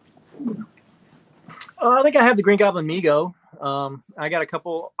 I think I have the Green Goblin Mego. I got a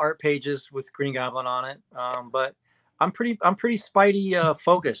couple art pages with Green Goblin on it. But I'm pretty Spidey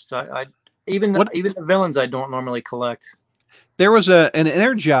focused. Even the villains I don't normally collect. There was an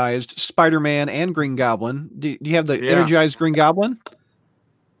energized Spider-Man and Green Goblin. Do you have the energized Green Goblin?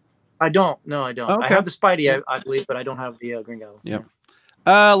 I don't. No, I don't. Okay. I have the Spidey, I believe, but I don't have the Green Goblin. Yep.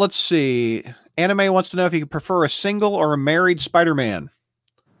 Let's see. Anime wants to know if you prefer a single or a married Spider-Man.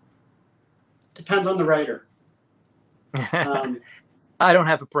 Depends on the writer. I don't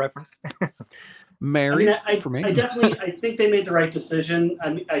have a preference. Married, for me. I think they made the right decision.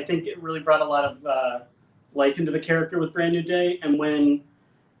 I mean, I think it really brought a lot of life into the character with Brand New Day. And when,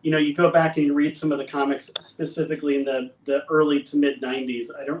 you know, you go back and you read some of the comics, specifically in the early to mid 90s,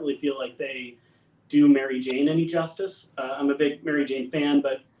 I don't really feel like they do Mary Jane any justice. I'm a big Mary Jane fan,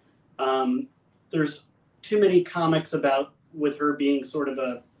 but there's too many comics with her being sort of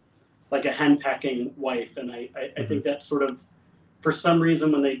a henpecking wife. And I think that sort of, for some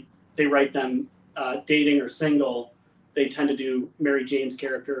reason, when they write them dating or single, they tend to do Mary Jane's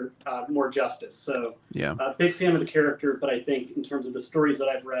character more justice. So big fan of the character, but I think in terms of the stories that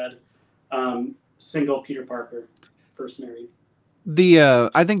I've read, single Peter Parker, first married.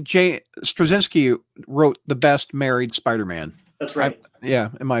 I think Jay Straczynski wrote the best married Spider-Man. That's right. Yeah,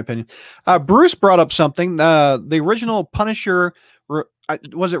 in my opinion. Bruce brought up something. The original Punisher,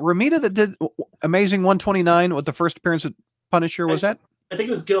 was it Romita that did Amazing 129 with the first appearance of Punisher? Was that? I think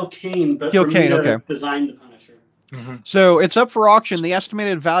it was Gil Kane, but Gil Kane, okay. Designed the Punisher. Mm-hmm. So it's up for auction. The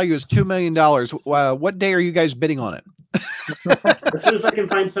estimated value is $2 million. What day are you guys bidding on it? As soon as I can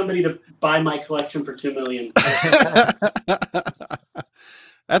find somebody to buy my collection for $2 million.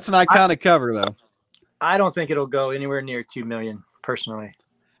 That's an iconic cover, though. I don't think it'll go anywhere near 2 million, personally.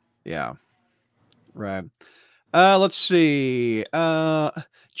 Yeah. Right. Let's see.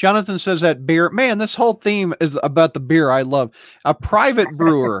 Jonathan says that beer. Man, this whole theme is about the beer I love. A private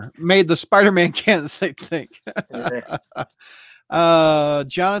brewer made the Spider-Man can think. John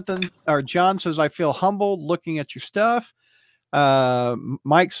says, I feel humbled looking at your stuff.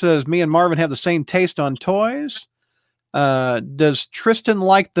 Mike says, me and Marvin have the same taste on toys. Does Tristan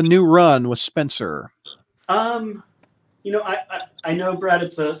like the new run with Spencer? You know, I know, Brad,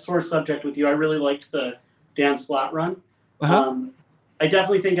 it's a sore subject with you. I really liked the Dan Slott run. I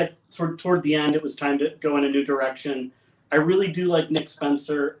definitely think toward the end, it was time to go in a new direction. I really do like Nick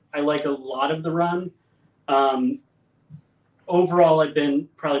Spencer. I like a lot of the run. Overall, I've been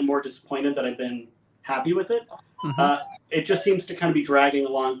probably more disappointed than I've been happy with it. It just seems to kind of be dragging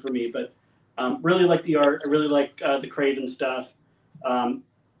along for me, but really like the art. I really like the Craven stuff. I'm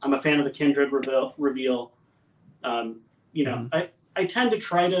a fan of the Kindred reveal. You know, I tend to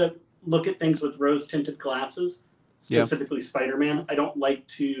try to look at things with rose-tinted glasses, specifically Spider-Man. I don't like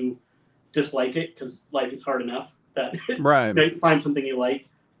to dislike it because life is hard enough that you find something you like.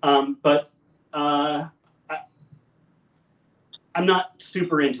 But I'm not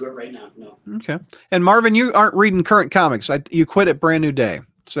super into it right now. No. Okay. And Marvin, you aren't reading current comics. You quit at Brand New Day,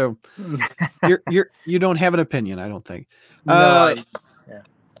 so you don't have an opinion, I don't think. No.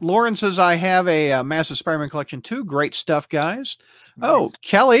 Lauren says, I have a massive Spider-Man collection too. Great stuff, guys. Nice. Oh,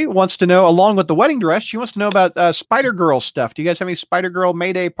 Kelly wants to know, along with the wedding dress, she wants to know about Spider-Girl stuff. Do you guys have any Spider-Girl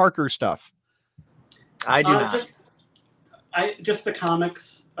Mayday Parker stuff? I do not. Just the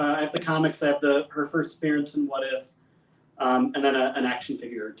comics. I have the comics. I have her first appearance in What If, and then an action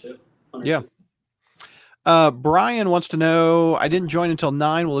figure or two. Yeah. Brian wants to know, I didn't join until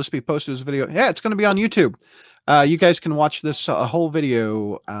 9. Will this be posted as a video? Yeah, it's going to be on YouTube. You guys can watch this whole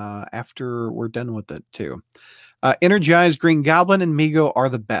video after we're done with it, too. Energized Green Goblin and Mego are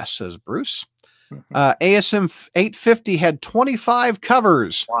the best, says Bruce. ASM 850 had 25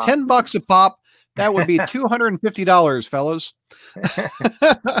 covers, wow. $10 a pop. That would be $250, fellas.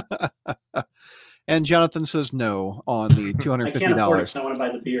 And Jonathan says no on the $250. I can't afford it, so I want to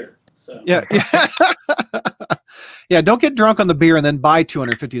buy the beer. So. Yeah. Yeah, don't get drunk on the beer and then buy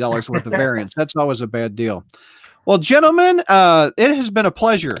 $250 worth of variants. That's always a bad deal. Well, gentlemen, it has been a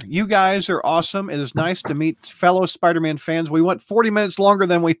pleasure. You guys are awesome. It is nice to meet fellow Spider-Man fans. We went 40 minutes longer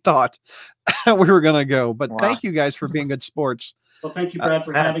than we thought we were going to go. But thank you guys for being good sports. Well, thank you, Brad,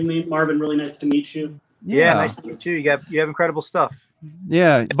 for having me. Marvin, really nice to meet you. Yeah, nice to meet you. You have incredible stuff.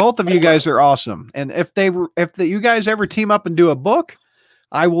 Yeah, both of you guys are awesome. And if you guys ever team up and do a book,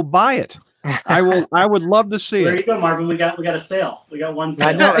 I will buy it. I would love to see it. There you go, Marvin. We got a sale. We got one sale.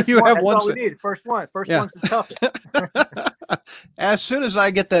 I know. That's all we need. First one. First one's the toughest. As soon as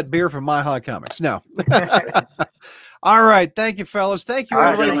I get that beer from My Hot Comics. No. All right. Thank you, fellas. Thank you,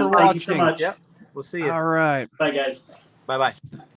 everybody, for watching. Thank you so much. Yep. We'll see you. All right. Bye, guys. Bye-bye.